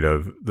standpoint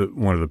of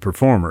one of the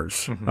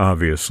performers,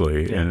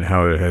 obviously, and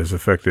how it has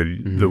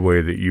affected the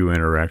way that you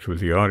interact with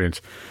the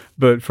audience.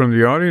 But from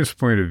the audience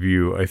point of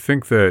view, I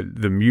think that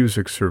the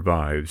music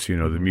survives. The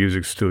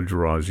music still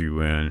draws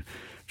you in.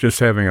 Just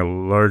having a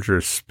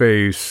larger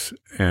space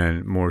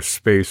and more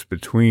space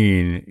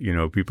between,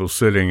 people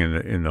sitting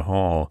in the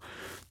hall,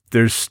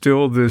 there's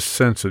still this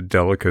sense of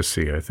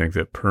delicacy, I think,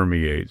 that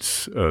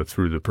permeates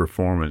through the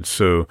performance.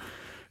 So,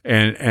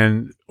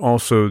 and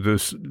also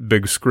this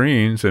big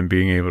screens and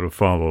being able to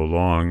follow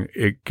along,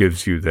 it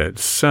gives you that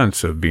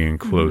sense of being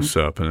close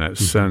up and that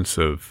sense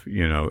of,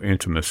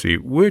 intimacy,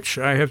 which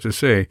I have to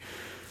say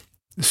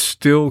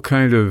still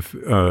kind of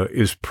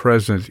is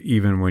present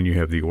even when you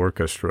have the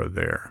orchestra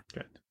there.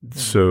 Good.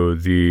 So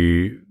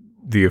the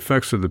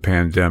effects of the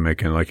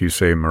pandemic, and like you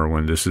say,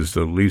 Merwin, this is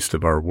the least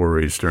of our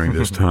worries during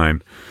this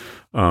time.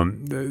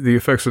 The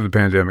effects of the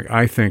pandemic,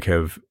 I think,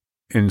 have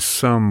in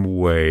some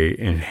way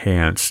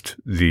enhanced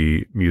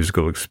the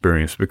musical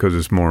experience because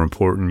it's more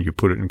important. You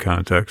put it in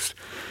context,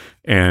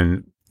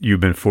 and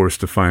you've been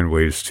forced to find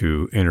ways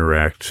to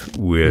interact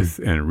with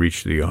and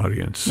reach the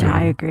audience. Yeah,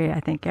 I agree. I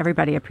think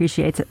everybody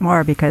appreciates it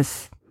more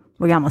because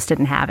we almost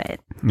didn't have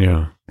it.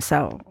 Yeah.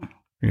 So...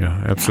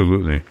 Yeah,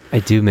 absolutely. I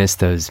do miss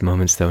those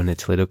moments though in the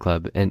Toledo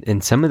Club,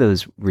 and some of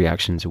those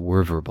reactions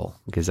were verbal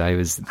because I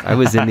was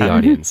in the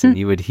audience, and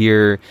you would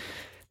hear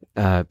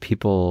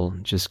people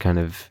just kind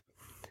of,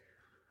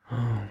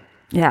 oh,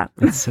 yeah,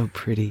 it's so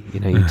pretty.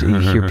 You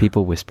hear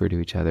people whisper to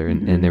each other,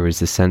 and there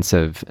was a sense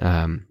of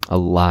a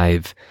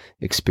live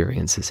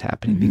experiences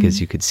happening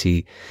because you could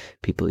see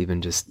people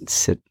even just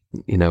sit,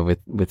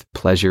 with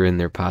pleasure in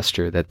their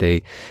posture that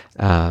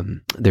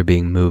they're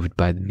being moved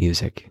by the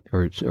music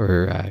or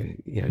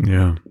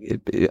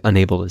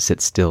unable to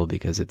sit still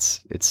because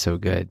it's so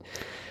good.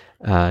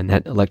 And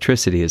that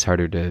electricity is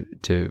harder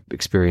to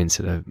experience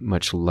at a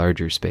much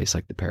larger space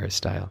like the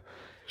Peristyle.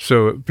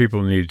 So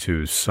people need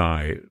to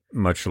sigh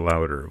much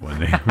louder when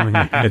they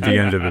at the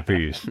end of a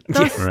piece.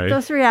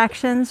 Those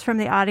reactions from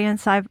the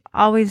audience, I've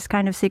always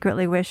kind of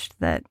secretly wished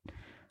that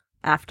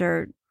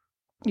after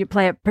you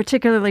play a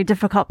particularly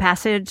difficult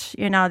passage,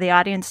 the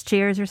audience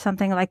cheers or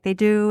something like they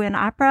do in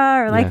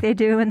opera or like they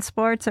do in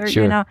sports or,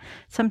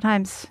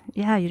 sometimes,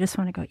 you just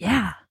want to go,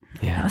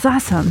 that was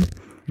awesome.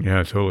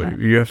 Yeah,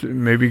 totally. You have to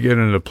maybe get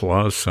an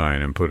applause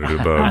sign and put it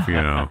above,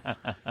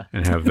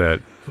 and have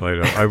that light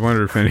up. I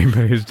wonder if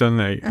anybody's done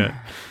that yet.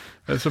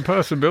 That's a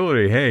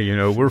possibility. Hey,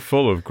 we're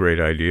full of great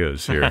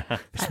ideas here.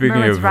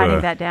 Speaking of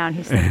writing that down,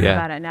 he's thinking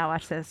about it now.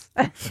 Watch this.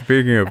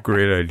 Speaking of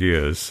great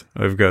ideas,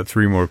 I've got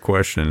 3 more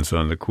questions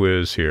on the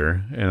quiz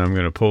here, and I'm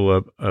going to pull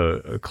up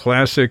a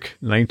classic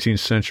 19th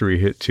century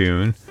hit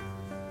tune.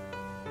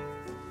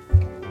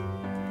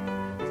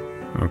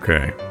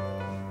 Okay.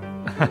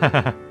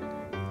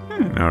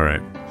 All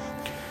right.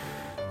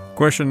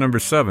 Question number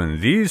 7.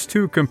 These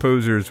 2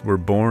 composers were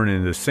born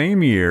in the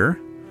same year.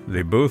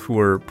 They both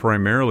were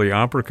primarily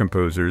opera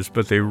composers,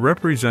 but they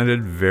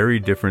represented very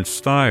different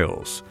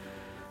styles.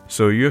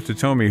 So you have to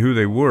tell me who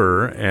they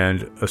were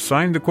and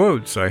assign the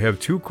quotes. I have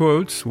 2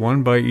 quotes,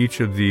 one by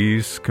each of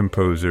these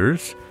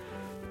composers.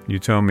 You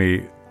tell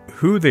me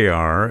who they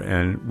are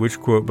and which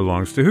quote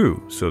belongs to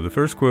who. So the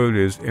first quote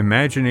is,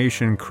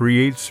 "Imagination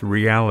creates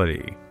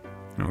reality."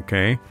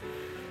 Okay?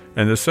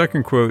 And the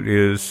second quote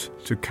is,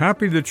 "To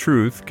copy the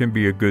truth can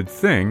be a good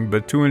thing,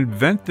 but to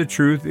invent the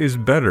truth is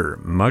better,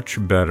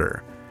 much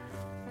better."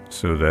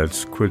 So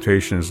that's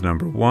quotations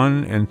number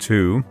 1 and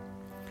 2.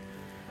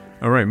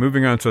 All right,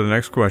 moving on to the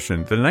next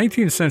question. The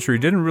 19th century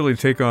didn't really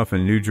take off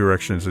in new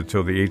directions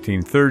until the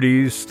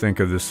 1830s. Think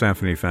of the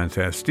Symphonie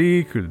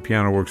Fantastique or the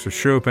piano works of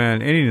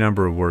Chopin, any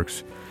number of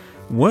works.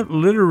 What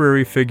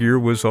literary figure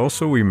was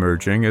also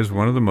emerging as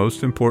one of the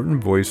most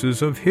important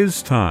voices of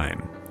his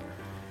time?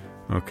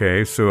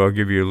 Okay, so I'll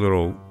give you a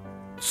little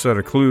set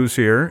of clues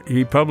here.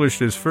 He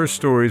published his first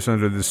stories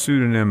under the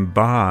pseudonym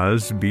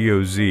Boz,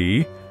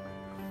 B-O-Z.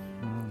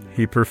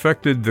 He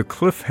perfected the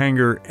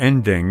cliffhanger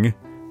ending.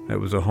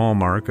 That was a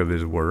hallmark of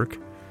his work.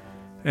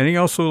 And he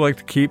also liked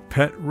to keep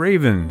pet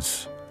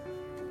ravens.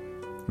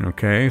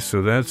 Okay,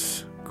 so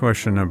that's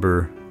question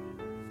number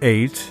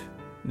 8.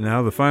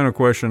 Now the final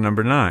question,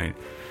 number 9.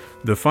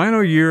 The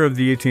final year of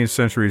the 18th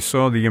century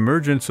saw the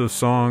emergence of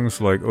songs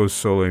like O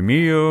Sole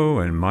Mio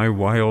and My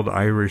Wild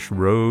Irish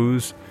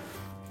Rose.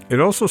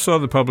 It also saw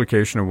the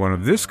publication of one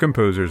of this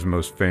composer's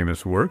most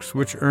famous works,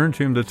 which earned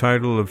him the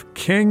title of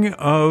King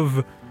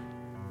of...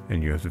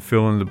 and you have to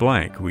fill in the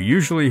blank. We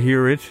usually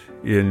hear it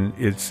in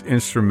its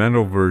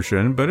instrumental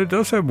version, but it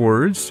does have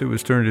words. It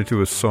was turned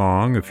into a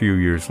song a few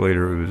years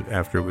later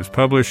after it was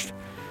published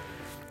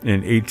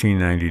in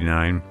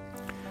 1899.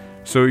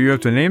 So you have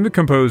to name the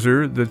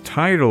composer, the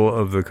title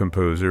of the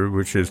composer,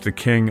 which is the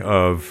king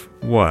of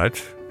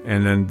what,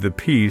 and then the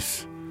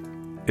piece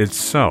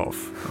itself,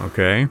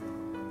 okay?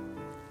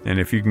 And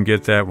if you can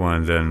get that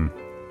one, then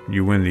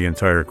you win the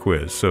entire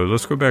quiz. So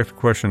let's go back to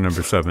question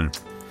number 7.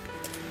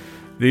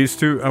 These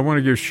 2, I want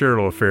to give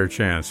Cheryl a fair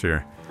chance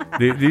here.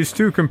 These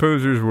 2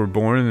 composers were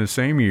born in the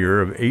same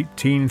year of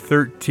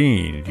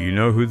 1813. Do you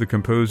know who the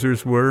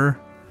composers were?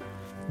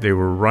 They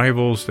were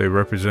rivals. They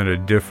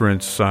represented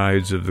different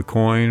sides of the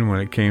coin when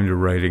it came to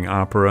writing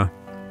opera.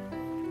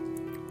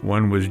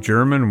 One was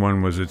German,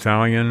 one was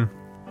Italian.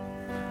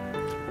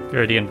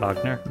 Verdi and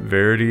Wagner.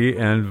 Verdi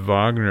and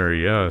Wagner,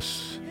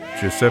 yes.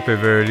 Giuseppe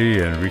Verdi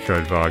and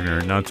Richard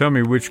Wagner. Now tell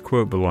me which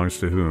quote belongs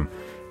to whom.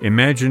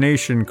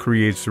 Imagination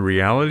creates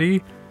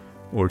reality,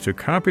 or to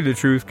copy the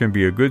truth can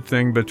be a good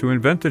thing, but to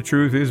invent the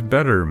truth is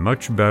better,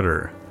 much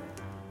better.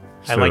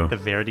 I like the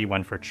Verdi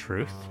one for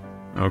truth.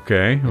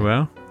 Okay,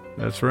 well,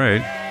 that's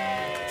right.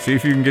 See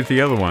if you can get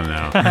the other one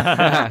now.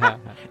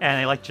 And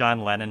I like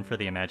John Lennon for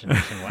the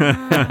imagination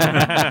one.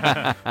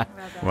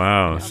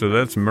 Wow, so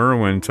that's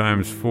Merwin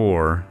times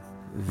 4.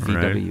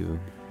 VW. Right.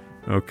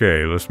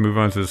 Okay, let's move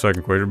on to the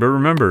second question. But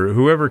remember,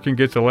 whoever can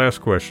get the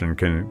last question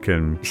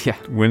can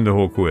win the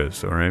whole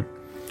quiz, all right?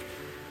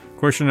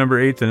 Question number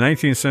 8. The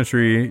 19th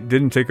century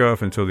didn't take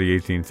off until the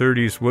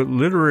 1830s. What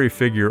literary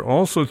figure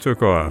also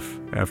took off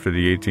after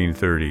the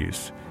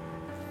 1830s?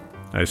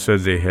 I said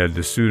they had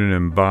the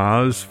pseudonym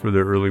Boz for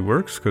their early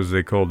works because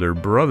they called their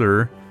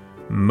brother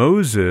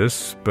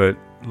Moses, but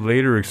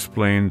later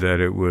explained that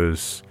it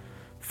was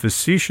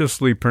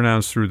facetiously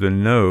pronounced through the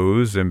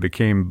nose and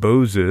became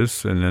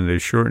Boses, and then they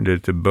shortened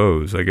it to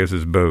Bose. I guess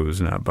it's Bose,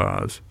 not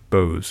Boz.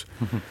 Bose.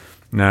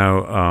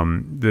 Now,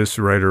 this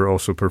writer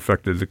also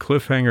perfected the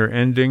cliffhanger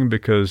ending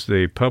because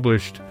they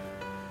published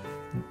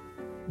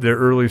their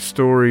early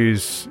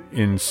stories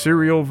in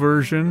serial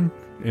version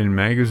in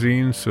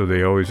magazines, so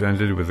they always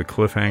ended with a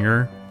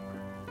cliffhanger.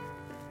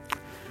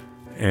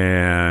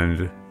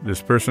 And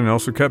this person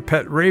also kept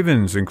pet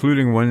ravens,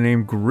 including one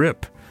named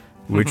Grip,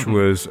 which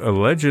was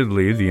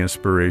allegedly the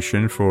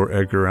inspiration for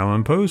Edgar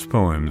Allan Poe's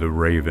poem, The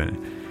Raven.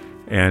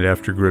 And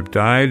after Grip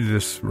died,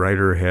 this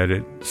writer had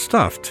it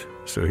stuffed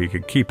so he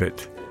could keep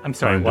it I'm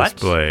sorry, on what?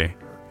 display.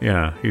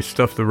 Yeah, he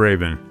stuffed the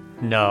raven.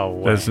 No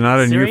way. That's not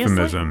an Seriously?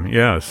 euphemism.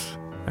 Yes,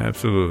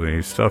 absolutely.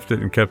 He stuffed it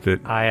and kept it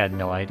I had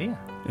no idea.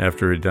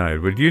 after it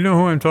died. But do you know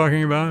who I'm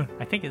talking about?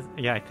 I think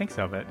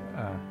so, but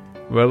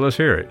Well, let's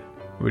hear it.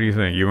 What do you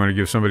think? You want to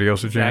give somebody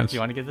else a Zach, chance? do you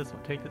want to give this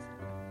one? Take this?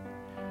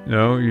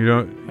 No, you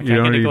don't. Okay, You I'm don't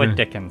gonna go even. with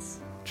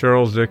Dickens.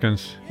 Charles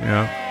Dickens.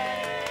 Yeah.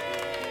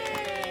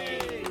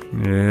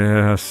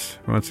 Yes.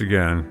 Once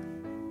again.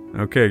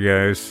 Okay,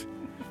 guys.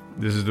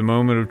 This is the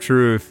moment of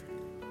truth.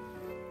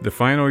 The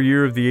final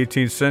year of the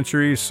 18th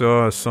century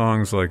saw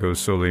songs like O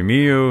Sole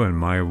Mio and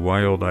My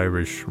Wild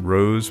Irish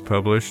Rose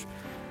published.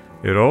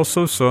 It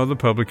also saw the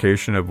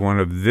publication of one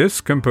of this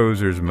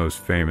composer's most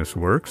famous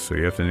works, so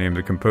you have to name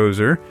the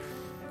composer.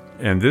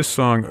 And this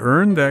song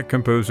earned that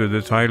composer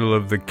the title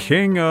of the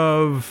King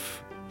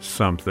of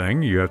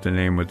something. You have to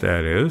name what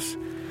that is.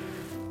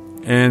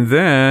 And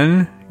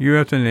then you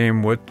have to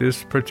name what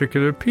this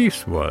particular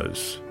piece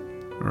was.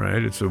 All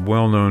right, it's a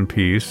well-known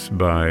piece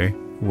by a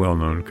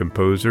well-known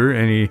composer.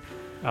 Any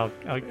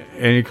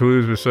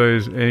clues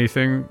besides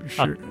anything?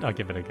 I'll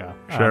give it a go.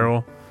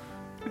 Cheryl,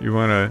 you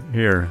want to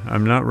hear?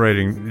 I'm not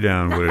writing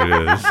down what it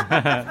is.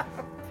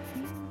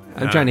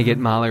 I'm trying to get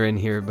Mahler in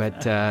here,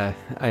 but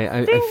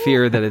I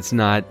fear that it's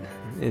not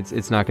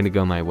going to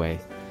go my way.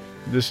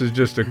 This is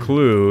just a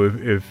clue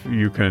if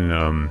you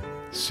can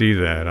see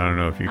that. I don't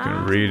know if you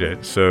can read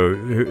it. So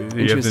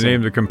you have to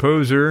name the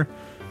composer,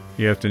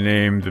 you have to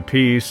name the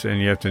piece,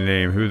 and you have to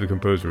name who the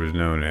composer was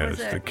known as.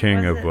 The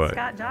king of what?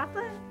 Scott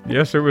Joplin?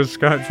 Yes, it was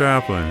Scott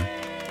Joplin.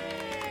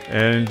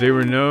 And they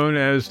were known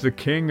as the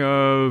king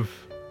of...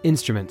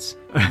 Instruments.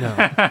 No.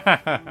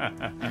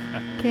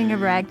 King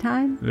of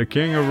Ragtime? The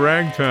king of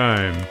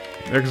ragtime.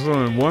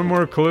 Excellent. One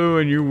more clue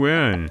and you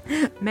win.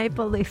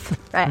 Maple Leaf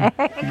Flag.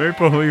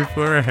 Maple Leaf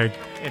flag.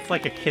 It's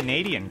like a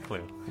Canadian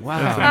clue. Wow.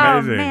 That's Oh,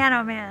 amazing. man,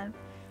 oh, man.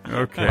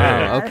 Okay.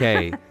 Wow,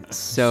 okay.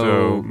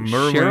 So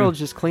Merwin- Cheryl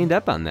just cleaned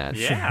up on that.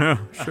 Yeah.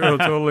 Cheryl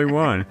totally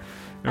won.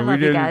 And love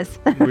we you didn't, guys.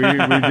 we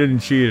didn't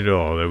cheat at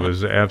all. It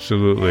was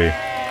absolutely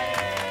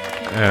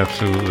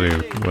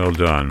well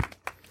done.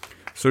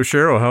 So,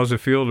 Cheryl, how's it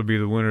feel to be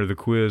the winner of the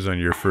quiz on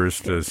your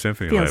first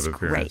Symphony Feels Lab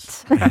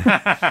appearance? great.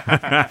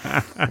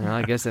 Well,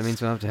 I guess that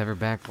means we'll have to have her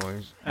back,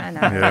 boys. I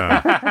know.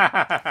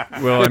 Yeah.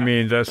 Well, I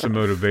mean, that's the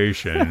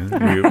motivation.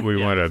 We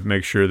want to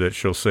make sure that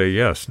she'll say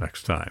yes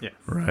next time, Yes.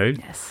 right?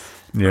 Yes.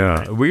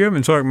 Yeah. We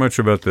haven't talked much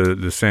about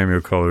the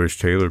Samuel Coleridge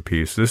Taylor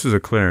piece. This is a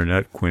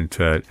clarinet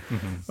quintet.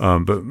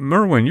 But,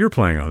 Merwin, you're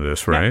playing on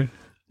this, right?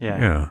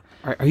 Yeah.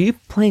 Are you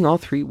playing all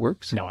three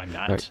works? No, I'm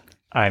not. Right.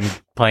 I'm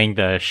playing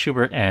the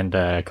Schubert and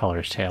the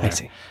Coleridge Taylor. I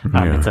see.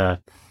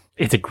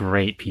 It's a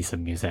great piece of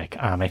music.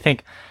 I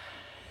think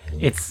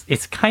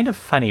it's kind of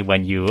funny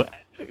when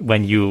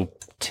you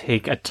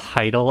take a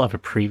title of a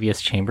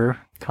previous chamber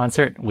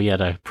concert. We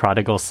had a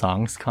Prodigal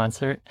Songs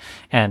concert,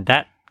 and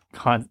that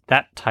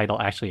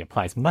title actually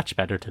applies much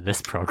better to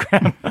this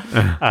program.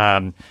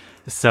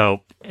 So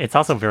it's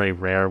also very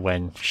rare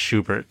when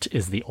Schubert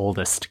is the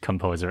oldest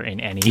composer in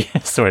any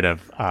sort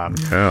of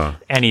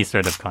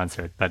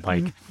concert, but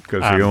like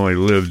Because he only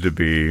lived to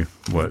be,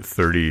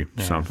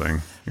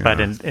 30-something. Yeah. But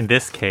in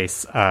this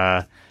case,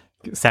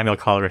 Samuel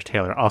Coleridge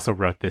Taylor also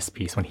wrote this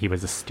piece when he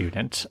was a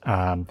student.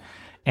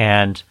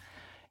 And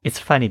it's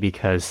funny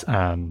because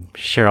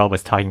Cheryl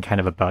was talking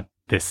kind of about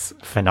this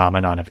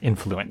phenomenon of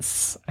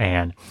influence.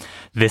 And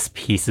this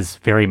piece is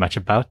very much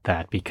about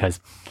that, because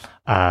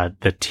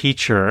the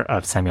teacher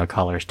of Samuel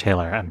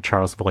Coleridge-Taylor,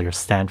 Charles Villiers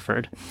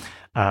Stanford,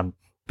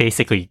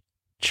 basically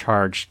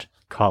charged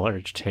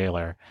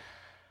Coleridge-Taylor.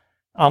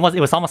 It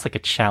was almost like a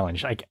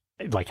challenge. Like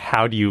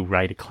how do you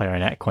write a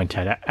clarinet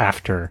quintet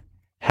after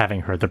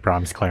having heard the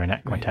Brahms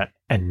clarinet quintet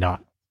and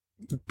not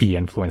be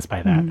influenced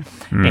by that?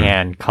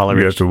 And Coleridge,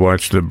 you have to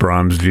watch the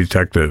Brahms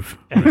Detective.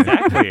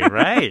 Exactly,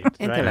 right.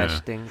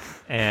 Interesting.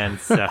 And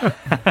so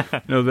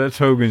No, that's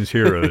Hogan's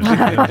Heroes.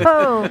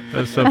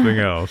 That's something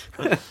else.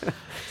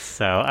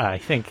 So I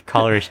think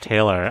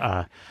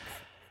Coleridge-Taylor,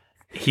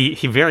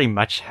 he very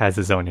much has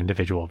his own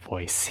individual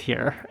voice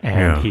here,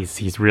 and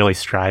he's really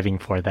striving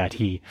for that.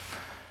 He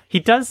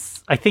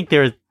does. I think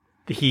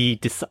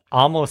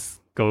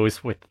almost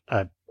goes with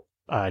a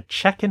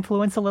Czech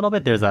influence a little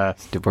bit. There's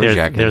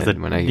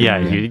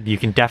Dvorak you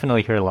can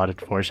definitely hear a lot of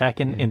Dvorak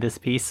in this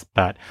piece,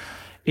 but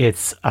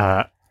it's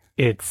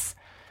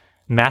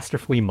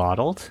masterfully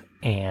modeled,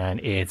 and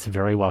it's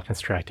very well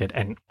constructed,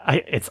 and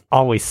it's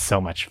always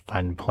so much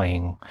fun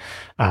playing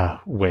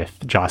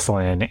with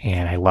Jocelyn,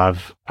 and I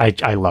love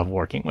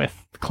working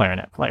with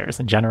clarinet players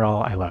in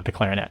general. I love the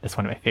clarinet. It's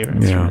one of my favorite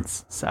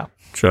instruments. So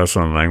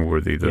Jocelyn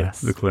Langworthy, the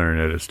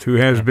clarinetist, who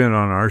has been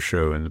on our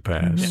show in the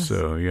past. Yes.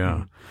 So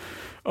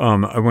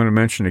I want to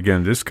mention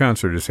again, this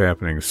concert is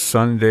happening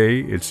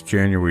Sunday. It's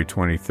January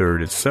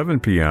 23rd at 7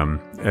 p.m.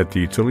 at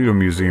the Toledo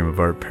Museum of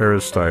Art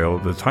Peristyle.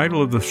 The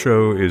title of the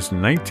show is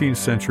 19th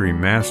Century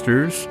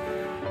Masters,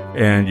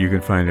 and you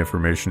can find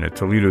information at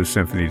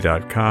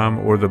ToledoSymphony.com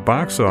or the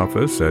box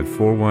office at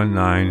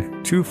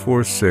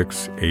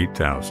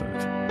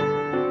 419-246-8000.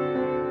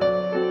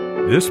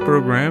 This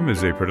program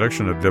is a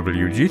production of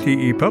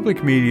WGTE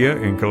Public Media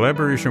in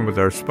collaboration with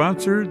our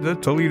sponsor, the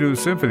Toledo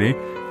Symphony,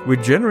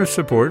 with generous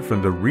support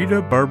from the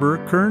Rita Barber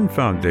Kern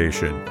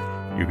Foundation.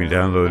 You can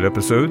download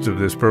episodes of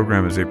this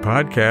program as a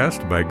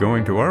podcast by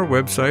going to our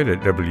website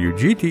at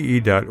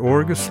wgte.org/lab.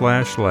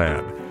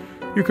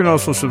 You can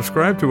also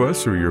subscribe to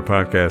us through your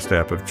podcast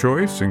app of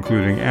choice,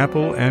 including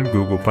Apple and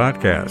Google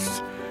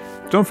Podcasts.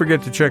 Don't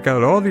forget to check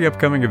out all the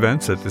upcoming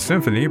events at the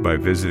Symphony by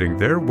visiting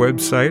their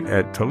website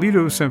at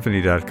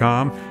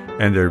ToledoSymphony.com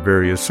and their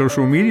various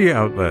social media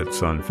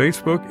outlets on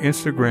Facebook,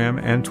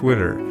 Instagram, and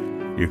Twitter.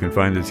 You can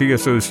find the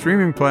TSO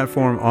streaming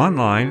platform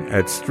online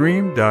at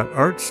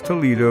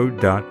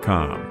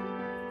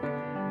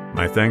stream.artstoledo.com.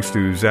 My thanks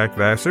to Zach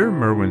Vassar,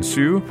 Merwin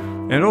Sue,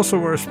 and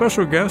also our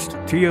special guest,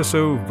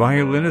 TSO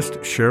violinist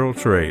Cheryl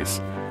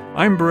Trace.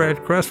 I'm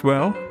Brad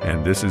Cresswell,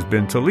 and this has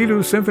been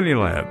Toledo Symphony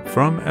Lab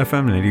from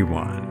FM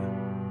 91.